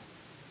of deal?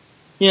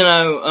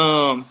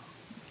 No,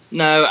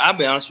 I'll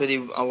be honest with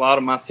you. A lot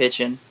of my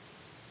pitching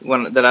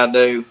that I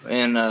do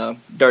in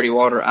dirty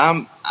water,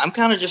 I'm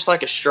kind of just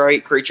like a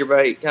straight creature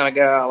bait kind of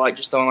guy. I like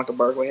just throwing like a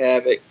Berkeley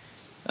Havoc,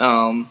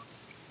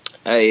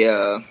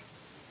 a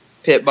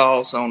pit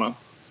boss on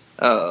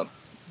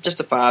just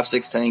a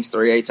 5/16,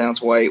 3/8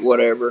 ounce weight,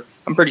 whatever.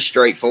 I'm pretty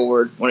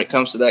straightforward when it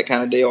comes to that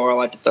kind of deal. Or I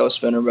like to throw a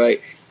spinner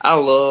bait. I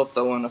love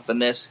throwing a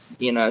finesse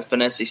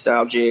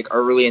style jig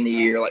early in the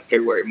year, like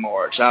February,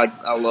 March.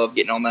 I love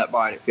getting on that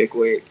bite at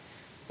Pickwick.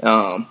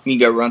 You can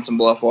go run some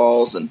bluff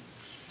walls and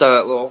throw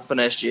that little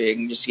finesse jig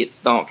and just get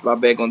thumped by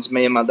big ones.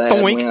 Me and my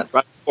dad went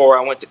right before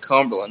I went to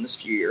Cumberland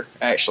this year.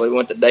 Actually, we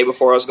went the day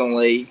before I was going to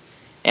leave,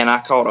 and I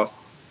caught a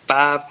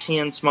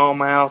 5-10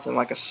 smallmouth and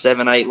like a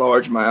 7-8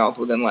 largemouth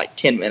within like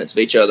 10 minutes of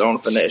each other on a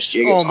finesse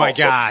jig. Oh my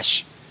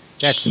gosh,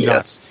 that's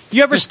nuts!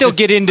 You ever still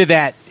get into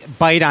that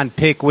bite on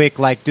Pickwick?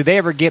 Like, do they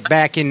ever get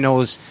back in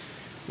those?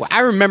 Well,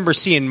 I remember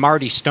seeing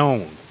Marty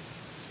Stone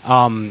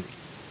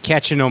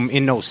catching them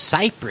in those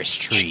cypress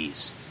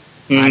trees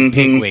on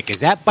Pickwick. Is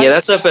that bite? Yeah,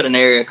 that's up at an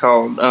area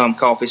called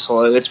Coffee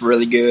Slough. It's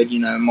really good.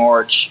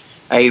 March,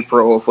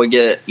 April, if we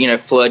get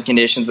flood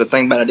conditions. But the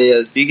thing about it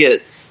is, you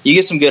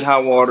get some good high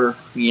water.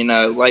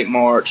 Late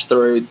March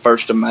through the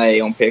 1st of May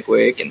on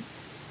Pickwick, and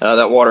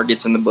that water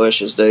gets in the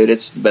bushes, dude.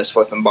 It's the best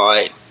flipping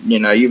bite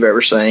you've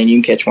ever seen.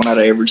 You can catch one out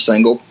of every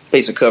single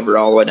piece of cover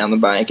all the way down the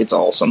bank. It's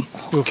awesome.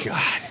 Oh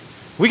God,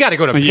 we got to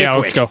go to Pickwick. Yeah,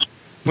 let's go.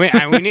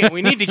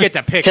 We need to get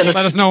to Pickwick. Let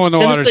us know when the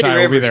water's high.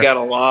 We'll be there. Got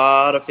a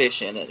lot of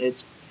fish in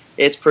it.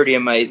 It's pretty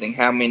amazing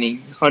how many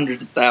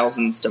hundreds of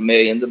thousands to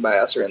millions of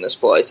bass are in this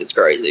place. It's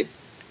crazy.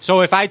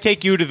 So if I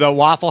take you to the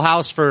Waffle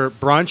House for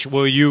brunch,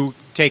 will you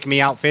take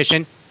me out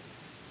fishing?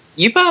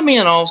 You buy me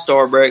an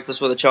all-star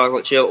breakfast with a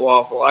chocolate chip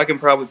waffle, I can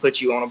probably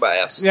put you on a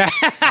bass. Yeah,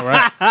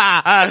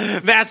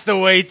 that's the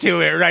way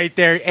to it right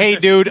there. Hey,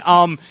 dude,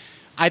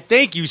 I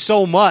thank you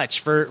so much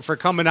for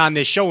coming on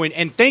this show,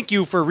 and thank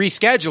you for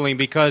rescheduling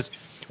because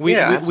we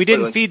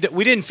didn't feed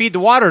the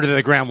water to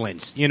the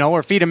gremlins,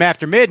 or feed them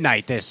after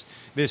midnight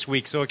this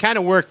week. So it kind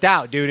of worked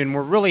out, dude, and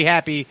we're really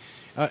happy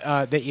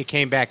that you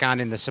came back on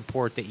and the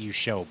support that you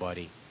show,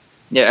 buddy.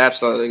 Yeah,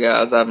 absolutely,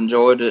 guys. I've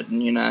enjoyed it,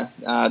 and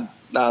I'd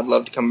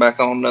love to come back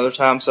on another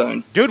time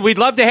soon. Dude, we'd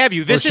love to have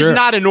you. This For sure. is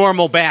not a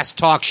normal Bass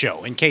talk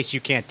show, in case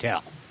you can't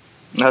tell.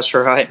 That's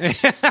right.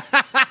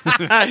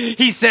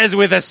 He says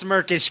with a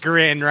smirkish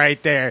grin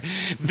right there.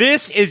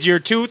 This is your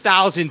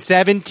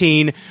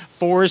 2017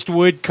 Forest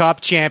Wood Cup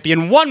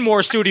champion. One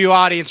more studio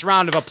audience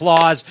round of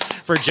applause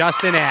for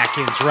Justin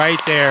Atkins right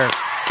there.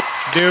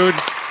 Dude,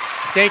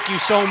 thank you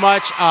so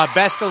much.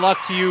 Best of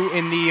luck to you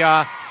in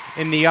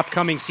the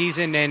upcoming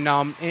season,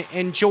 and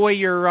enjoy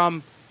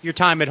your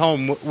time at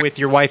home with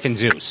your wife and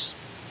Zeus.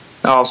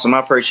 Awesome. I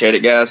appreciate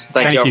it, guys.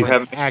 Thank y'all for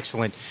having me.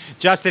 Excellent.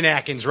 Justin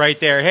Atkins right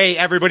there. Hey,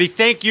 everybody,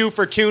 thank you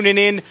for tuning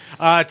in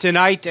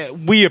tonight.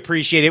 We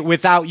appreciate it.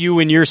 Without you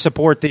and your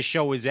support, this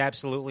show is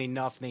absolutely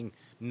nothing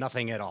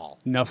at all.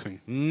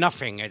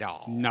 Nothing at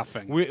all.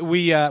 Nothing.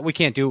 We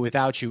can't do it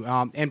without you.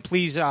 And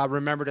please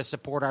remember to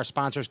support our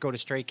sponsors. Go to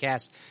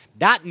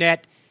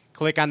straightcast.net.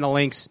 Click on the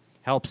links.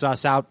 Helps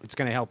us out. It's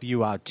going to help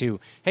you out, too.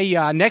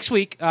 Hey, next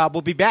week,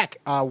 we'll be back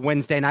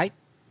Wednesday night.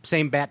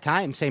 Same bat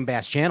time, same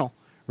Bass channel.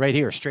 Right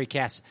here,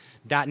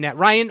 straightcast.net.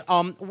 Ryan,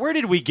 where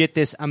did we get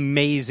this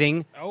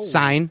amazing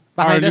sign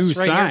behind our us? new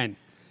Right sign.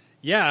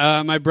 Here?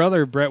 Yeah, my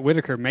brother Brett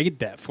Whitaker made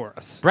that for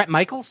us. Brett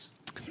Michaels?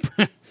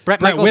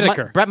 Brett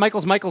Whitaker. Brett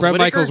Michaels Brett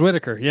Michaels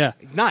Whitaker, yeah.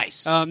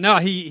 Nice. No,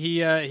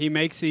 he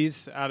makes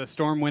these out of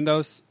storm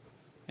windows,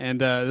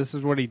 and this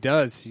is what he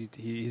does.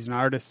 He's an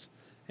artist,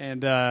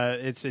 and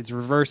it's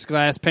reverse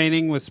glass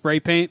painting with spray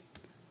paint,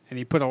 and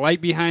he put a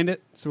light behind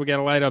it, so we got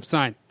a light up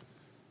sign.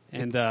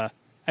 And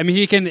I mean,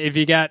 he can if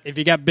you got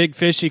big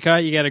fish you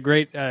caught, you got a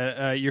great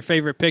your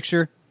favorite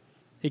picture.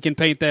 He can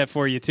paint that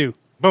for you too.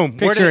 Boom.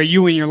 Picture of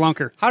you and your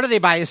lunker. How do they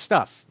buy his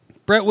stuff?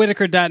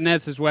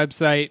 BrettWhitaker.net's his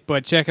website,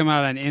 but check him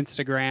out on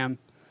Instagram,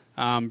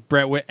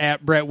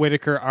 at Brett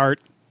Whitaker Art.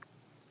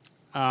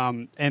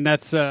 And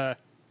that's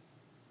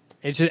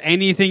it's just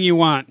anything you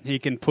want he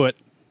can put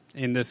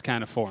in this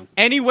kind of form.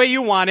 Any way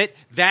you want it,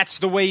 that's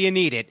the way you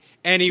need it.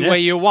 Any way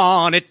you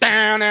want it.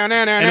 And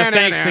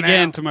thanks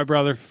again to my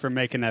brother for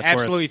making that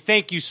Absolutely. for us.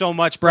 Thank you so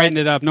much, Brett. Brighten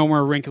it up. No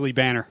more wrinkly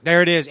banner.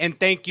 There it is. And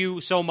thank you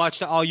so much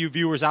to all you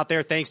viewers out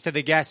there. Thanks to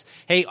the guests.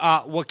 Hey,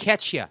 we'll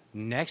catch you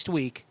next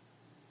week.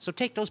 So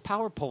take those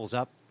power poles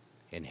up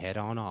and head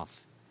on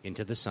off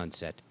into the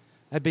sunset.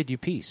 I bid you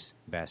peace,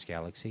 Bass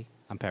Galaxy.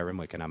 I'm Pat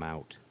Rimwick, and I'm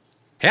out.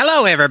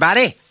 Hello,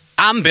 everybody.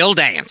 I'm Bill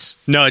Dance.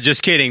 No,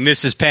 just kidding.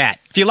 This is Pat.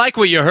 If you like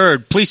what you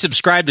heard, please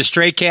subscribe to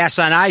Stray Cast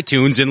on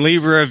iTunes and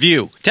leave a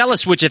review. Tell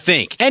us what you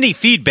think. Any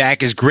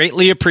feedback is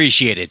greatly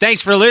appreciated.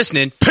 Thanks for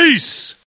listening. Peace!